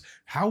last sentence,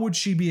 how would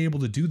she be able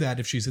to do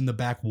that if she's in the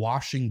back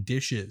washing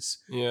dishes?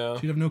 Yeah.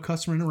 She'd have no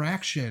customer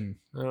interaction.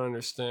 I don't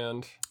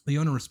understand. The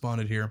owner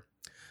responded here.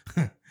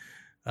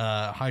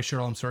 Hi,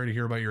 Cheryl. I'm sorry to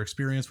hear about your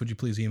experience. Would you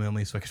please email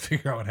me so I can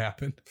figure out what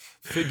happened?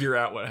 Figure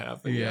out what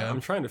happened. Yeah.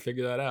 I'm trying to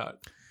figure that out.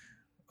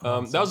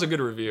 That was a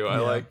good review. I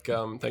like,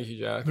 thank you,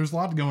 Jack. There's a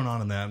lot going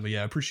on in that, but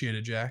yeah, I appreciate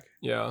it, Jack.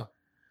 Yeah.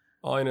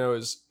 All I know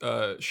is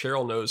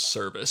Cheryl knows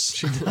service.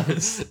 She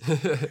does.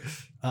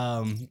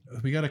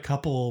 We got a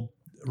couple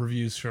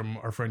reviews from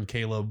our friend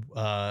Caleb,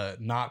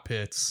 not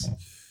Pitts,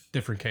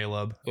 different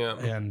Caleb. Yeah.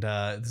 And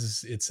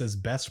it says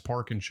best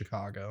park in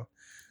Chicago.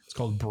 It's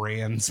called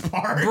Brands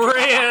Park.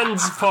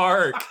 Brands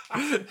Park.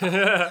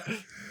 I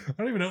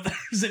don't even know if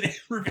there's an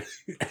review.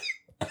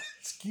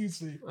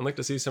 Excuse me. I'd like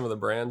to see some of the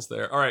brands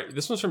there. All right.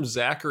 This one's from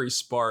Zachary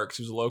Sparks,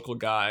 who's a local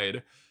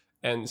guide,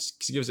 and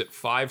gives it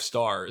 5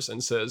 stars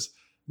and says,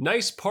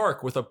 "Nice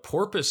park with a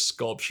porpoise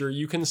sculpture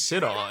you can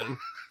sit on."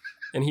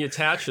 And he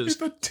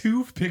attaches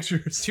 2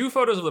 pictures. 2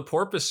 photos of the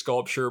porpoise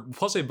sculpture,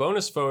 plus a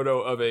bonus photo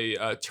of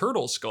a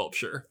turtle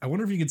sculpture. I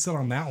wonder if you could sit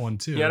on that one,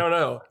 too. Yeah, I don't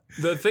know.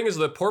 The thing is,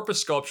 the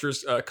porpoise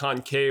sculpture's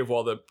concave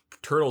while the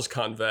turtle's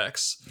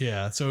convex.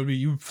 Yeah, so it'd be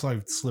you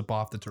like slip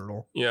off the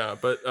turtle. Yeah,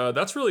 but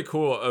that's really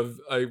cool.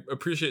 I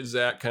appreciate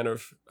Zach kind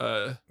of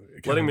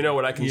letting me know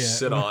what I can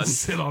sit on.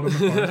 Sit on in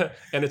the park.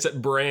 And it's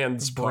at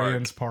Brands Park.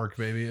 Brands Park,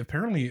 baby.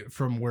 Apparently,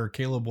 from where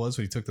Caleb was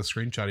when he took the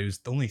screenshot, he was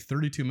only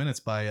 32 minutes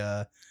by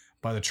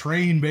the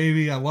train,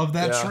 baby. I love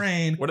that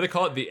train. What do they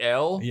call it? The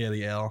L? Yeah,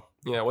 the L.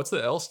 Yeah, what's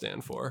the L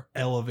stand for?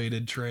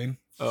 Elevated train.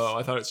 Oh,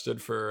 I thought it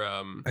stood for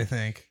I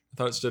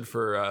thought it stood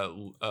for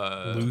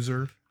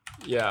loser.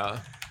 Yeah.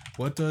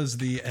 What does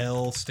the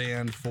L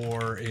stand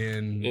for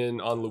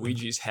on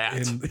Luigi's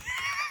hat?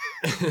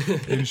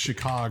 In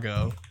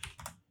Chicago.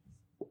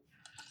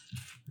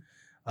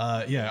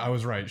 Yeah, I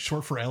was right.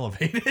 Short for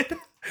elevated.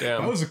 Yeah.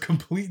 That was a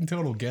complete and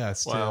total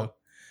guess, wow. Too.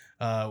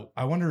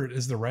 I wonder,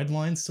 is the red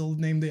line still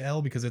named the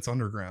L because it's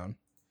underground?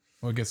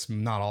 Well, I guess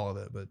not all of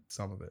it, but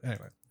some of it.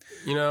 Anyway.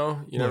 You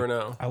never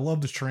know. I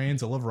love the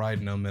trains. I love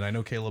riding them, and I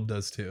know Caleb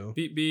does too.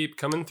 Beep, beep,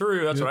 coming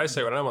through. That's what I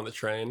say when I'm on the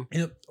train.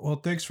 Yep. Well,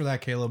 thanks for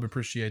that, Caleb.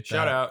 Appreciate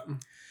that. Shout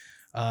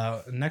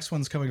out. Next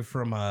one's coming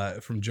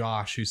from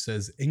Josh, who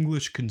says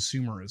English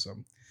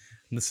consumerism.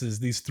 And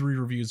these 3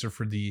 reviews are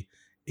for the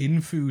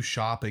Infu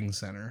Shopping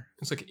Center.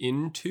 It's like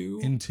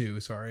Into,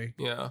 sorry.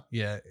 Yeah.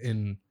 Yeah,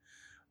 in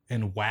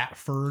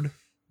Watford.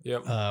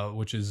 Yep.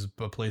 Which is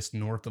a place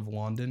north of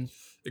London.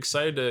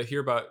 Excited to hear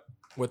about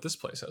what this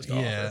place has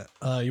to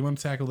offer. You want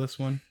to tackle this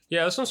one?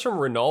 Yeah, this one's from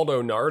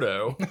Ronaldo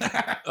Nardo.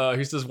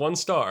 He says 1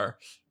 star.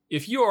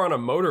 If you are on a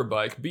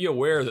motorbike, be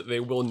aware that they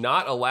will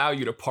not allow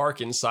you to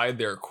park inside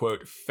their,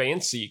 quote,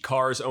 fancy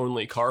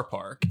cars-only car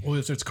park. Well,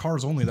 if it's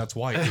cars only, that's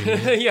why.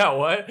 Yeah,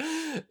 what?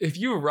 If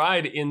you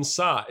ride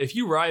inside,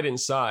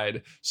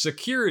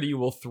 security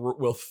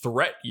will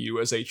threat you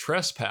as a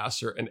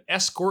trespasser and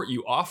escort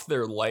you off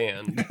their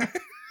land.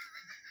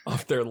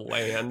 Off their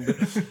land.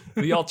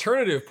 The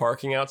alternative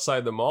parking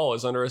outside the mall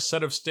is under a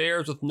set of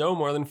stairs with no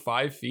more than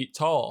 5 feet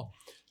tall.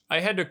 I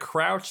had to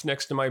crouch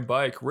next to my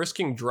bike,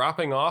 risking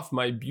dropping off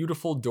my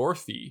beautiful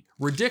Dorothy.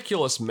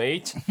 Ridiculous,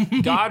 mate.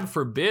 God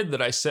forbid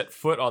that I set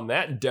foot on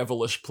that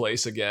devilish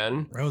place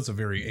again. That was a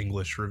very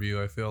English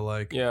review, I feel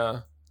like. Yeah.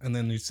 And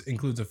then it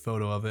includes a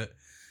photo of it.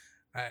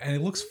 And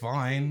it looks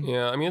fine.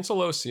 Yeah, I mean, it's a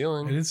low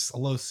ceiling. It is a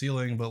low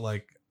ceiling, but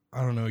like,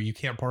 I don't know, you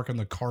can't park in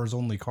the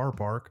cars-only car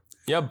park.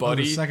 Yeah,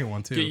 buddy. Oh, the second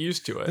one, too. Get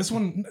used to it. This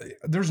one,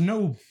 there's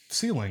no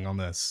ceiling on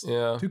this.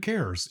 Yeah. Who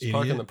cares, idiot?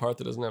 Park in the part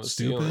that doesn't have a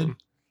ceiling.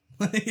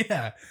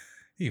 Yeah.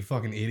 You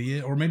fucking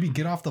idiot. Or maybe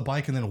get off the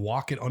bike and then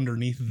walk it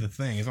underneath the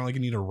thing. It's not like you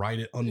need to ride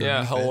it underneath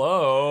Yeah,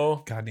 hello.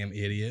 it. Goddamn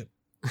idiot.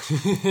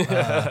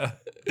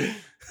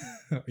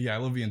 Yeah, I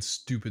love being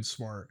stupid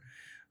smart.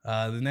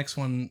 The next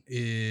one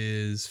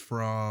is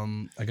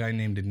from a guy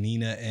named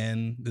Nina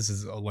N. This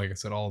is, like I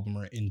said, all of them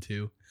are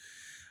Into.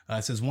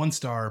 It says 1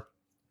 star.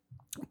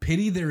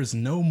 Pity there is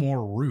no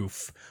more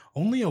roof.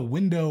 Only a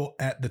window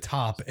at the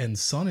top and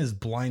sun is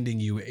blinding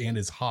you and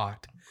is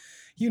hot.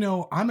 You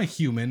know, I'm a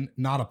human,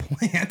 not a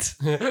plant.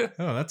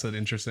 Oh, that's an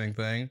interesting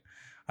thing.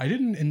 I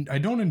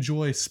don't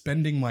enjoy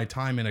spending my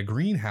time in a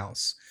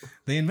greenhouse.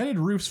 They invented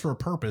roofs for a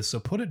purpose, so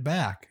put it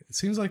back. It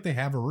seems like they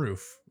have a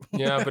roof.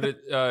 Yeah, but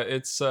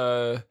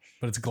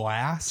it's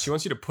glass. She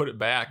wants you to put it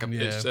back.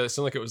 Yeah. It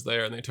seemed like it was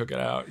there and they took it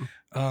out.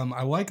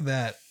 I like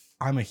that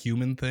I'm a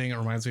human thing. It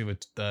reminds me of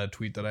a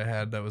tweet that I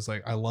had that was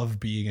like, I love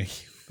being a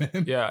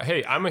human. Yeah.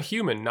 Hey, I'm a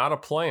human, not a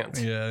plant.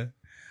 Yeah.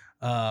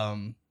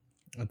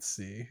 Let's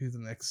see who's the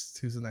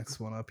next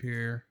one up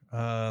here.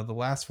 The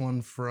last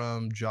one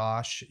from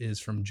Josh is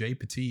from Jay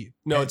Petit.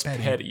 No, it's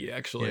Petty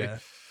actually.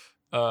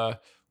 Yeah.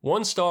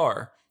 1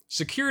 star.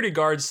 Security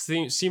guards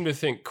seem to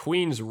think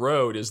Queens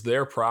Road is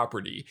their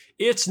property.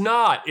 It's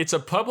not. It's a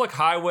public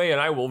highway, and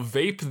I will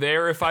vape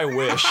there if I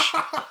wish.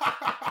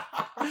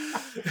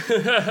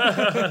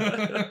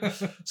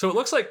 So it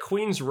looks like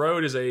Queens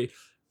Road is a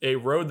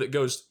road that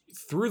goes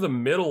through the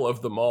middle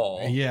of the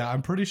mall. Yeah,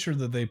 I'm pretty sure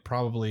that they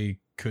probably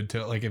could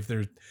tell, like, if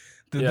there's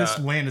this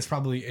land is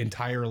probably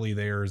entirely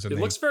theirs. And it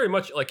looks very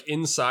much like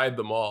inside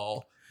the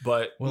mall,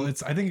 but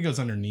I think it goes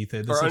underneath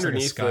it. This or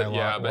underneath like it,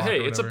 yeah. But hey,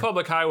 it's a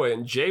public highway,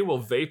 and Jay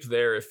will vape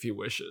there if he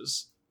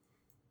wishes.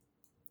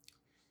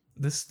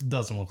 This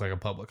doesn't look like a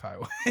public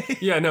highway.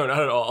 Yeah, no,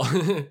 not at all.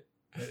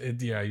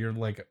 Yeah, you're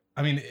like,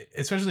 I mean,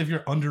 especially if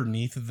you're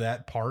underneath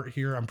that part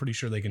here, I'm pretty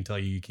sure they can tell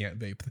you can't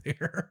vape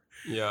there.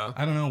 Yeah.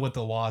 I don't know what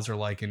the laws are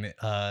like in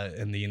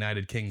the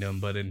United Kingdom,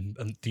 but in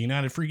the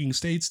United freaking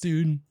States,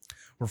 dude,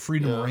 where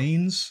freedom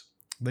reigns,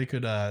 they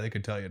could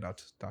tell you not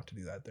to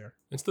do that there.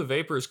 It's the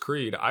Vapor's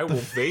Creed. I will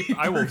vape.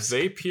 I will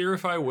vape here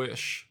if I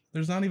wish.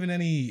 There's not even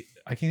any.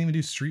 I can't even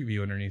do Street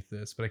View underneath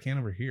this, but I can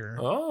over here.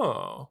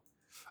 Oh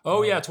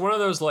yeah, it's one of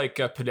those like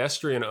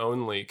pedestrian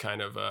only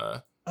kind of.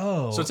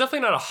 So it's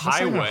definitely not a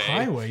highway. Like a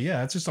highway,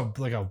 yeah. It's just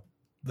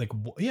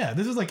yeah.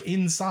 This is like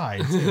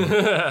inside.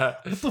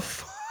 What the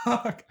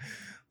fuck?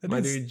 My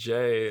dude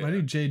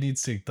Jay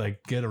needs to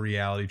like get a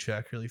reality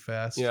check really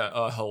fast. Yeah.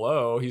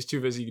 Hello. He's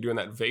too busy doing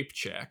that vape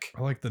check.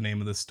 I like the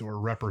name of this store,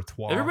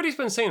 Repertoire. Everybody's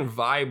been saying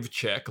vibe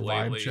check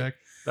lately. Vibe check.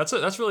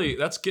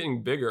 That's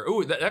getting bigger.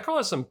 Ooh, that girl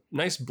has some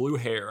nice blue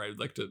hair. I'd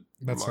like to.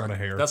 That's not a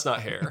hair. That's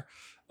not hair.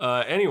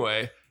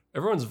 Anyway,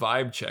 everyone's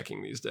vibe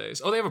checking these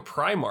days. Oh, they have a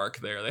Primark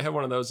there. They have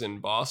one of those in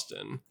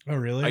Boston. Oh,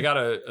 really? I got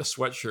a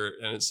sweatshirt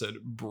and it said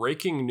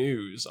 "Breaking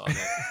News" on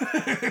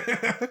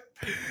it.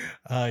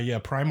 Yeah,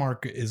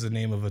 Primark is the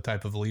name of a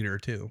type of leader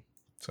too.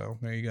 So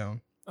there you go.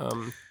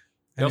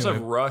 They also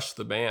have Rush,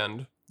 the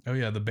band. Oh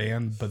yeah, the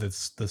band, but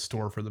it's the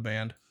store for the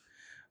band.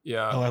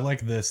 Yeah. Oh, I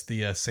like this.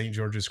 The St.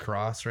 George's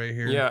Cross right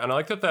here. Yeah, and I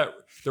like that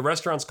the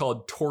restaurant's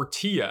called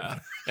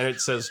Tortilla, and it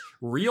says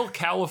Real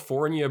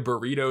California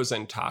Burritos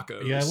and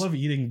Tacos. Yeah, I love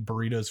eating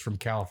burritos from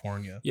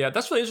California. Yeah,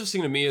 that's really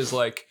interesting to me is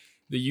like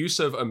the use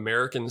of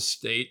American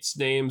states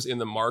names in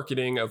the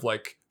marketing of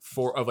like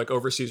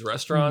overseas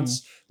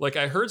restaurants. Mm-hmm. Like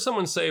I heard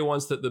someone say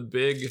once that the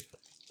big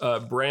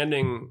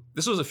branding,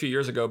 this was a few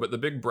years ago, but the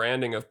big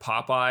branding of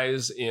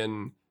Popeyes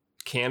in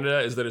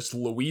Canada is that it's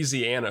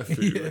Louisiana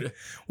food. Yeah.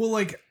 Well,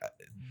 like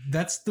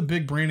that's the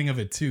big branding of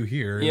it too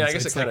here. Yeah, I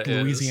guess it's it kind of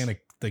like Louisiana,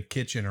 the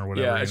kitchen or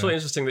whatever. Yeah, it's really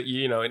interesting that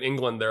in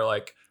England they're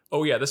like,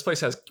 oh yeah, this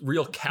place has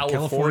real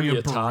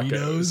California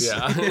tacos.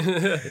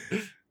 Yeah.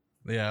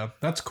 Yeah,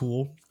 that's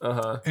cool.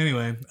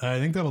 Anyway, I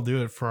think that'll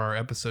do it for our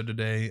episode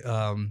today.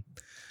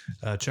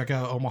 Check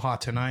out Omaha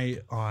Tonight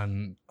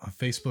on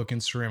Facebook,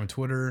 Instagram, and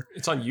Twitter.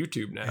 It's on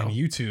YouTube now. And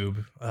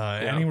YouTube.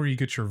 Anywhere you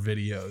get your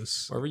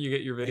videos. Wherever you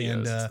get your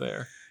videos, it's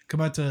there. Come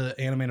out to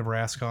Anime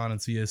Nebraska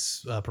and see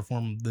us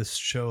perform this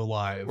show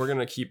live. We're going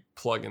to keep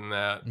plugging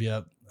that.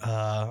 Yep.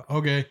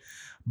 Okay.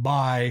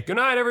 Bye. Good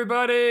night,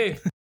 everybody.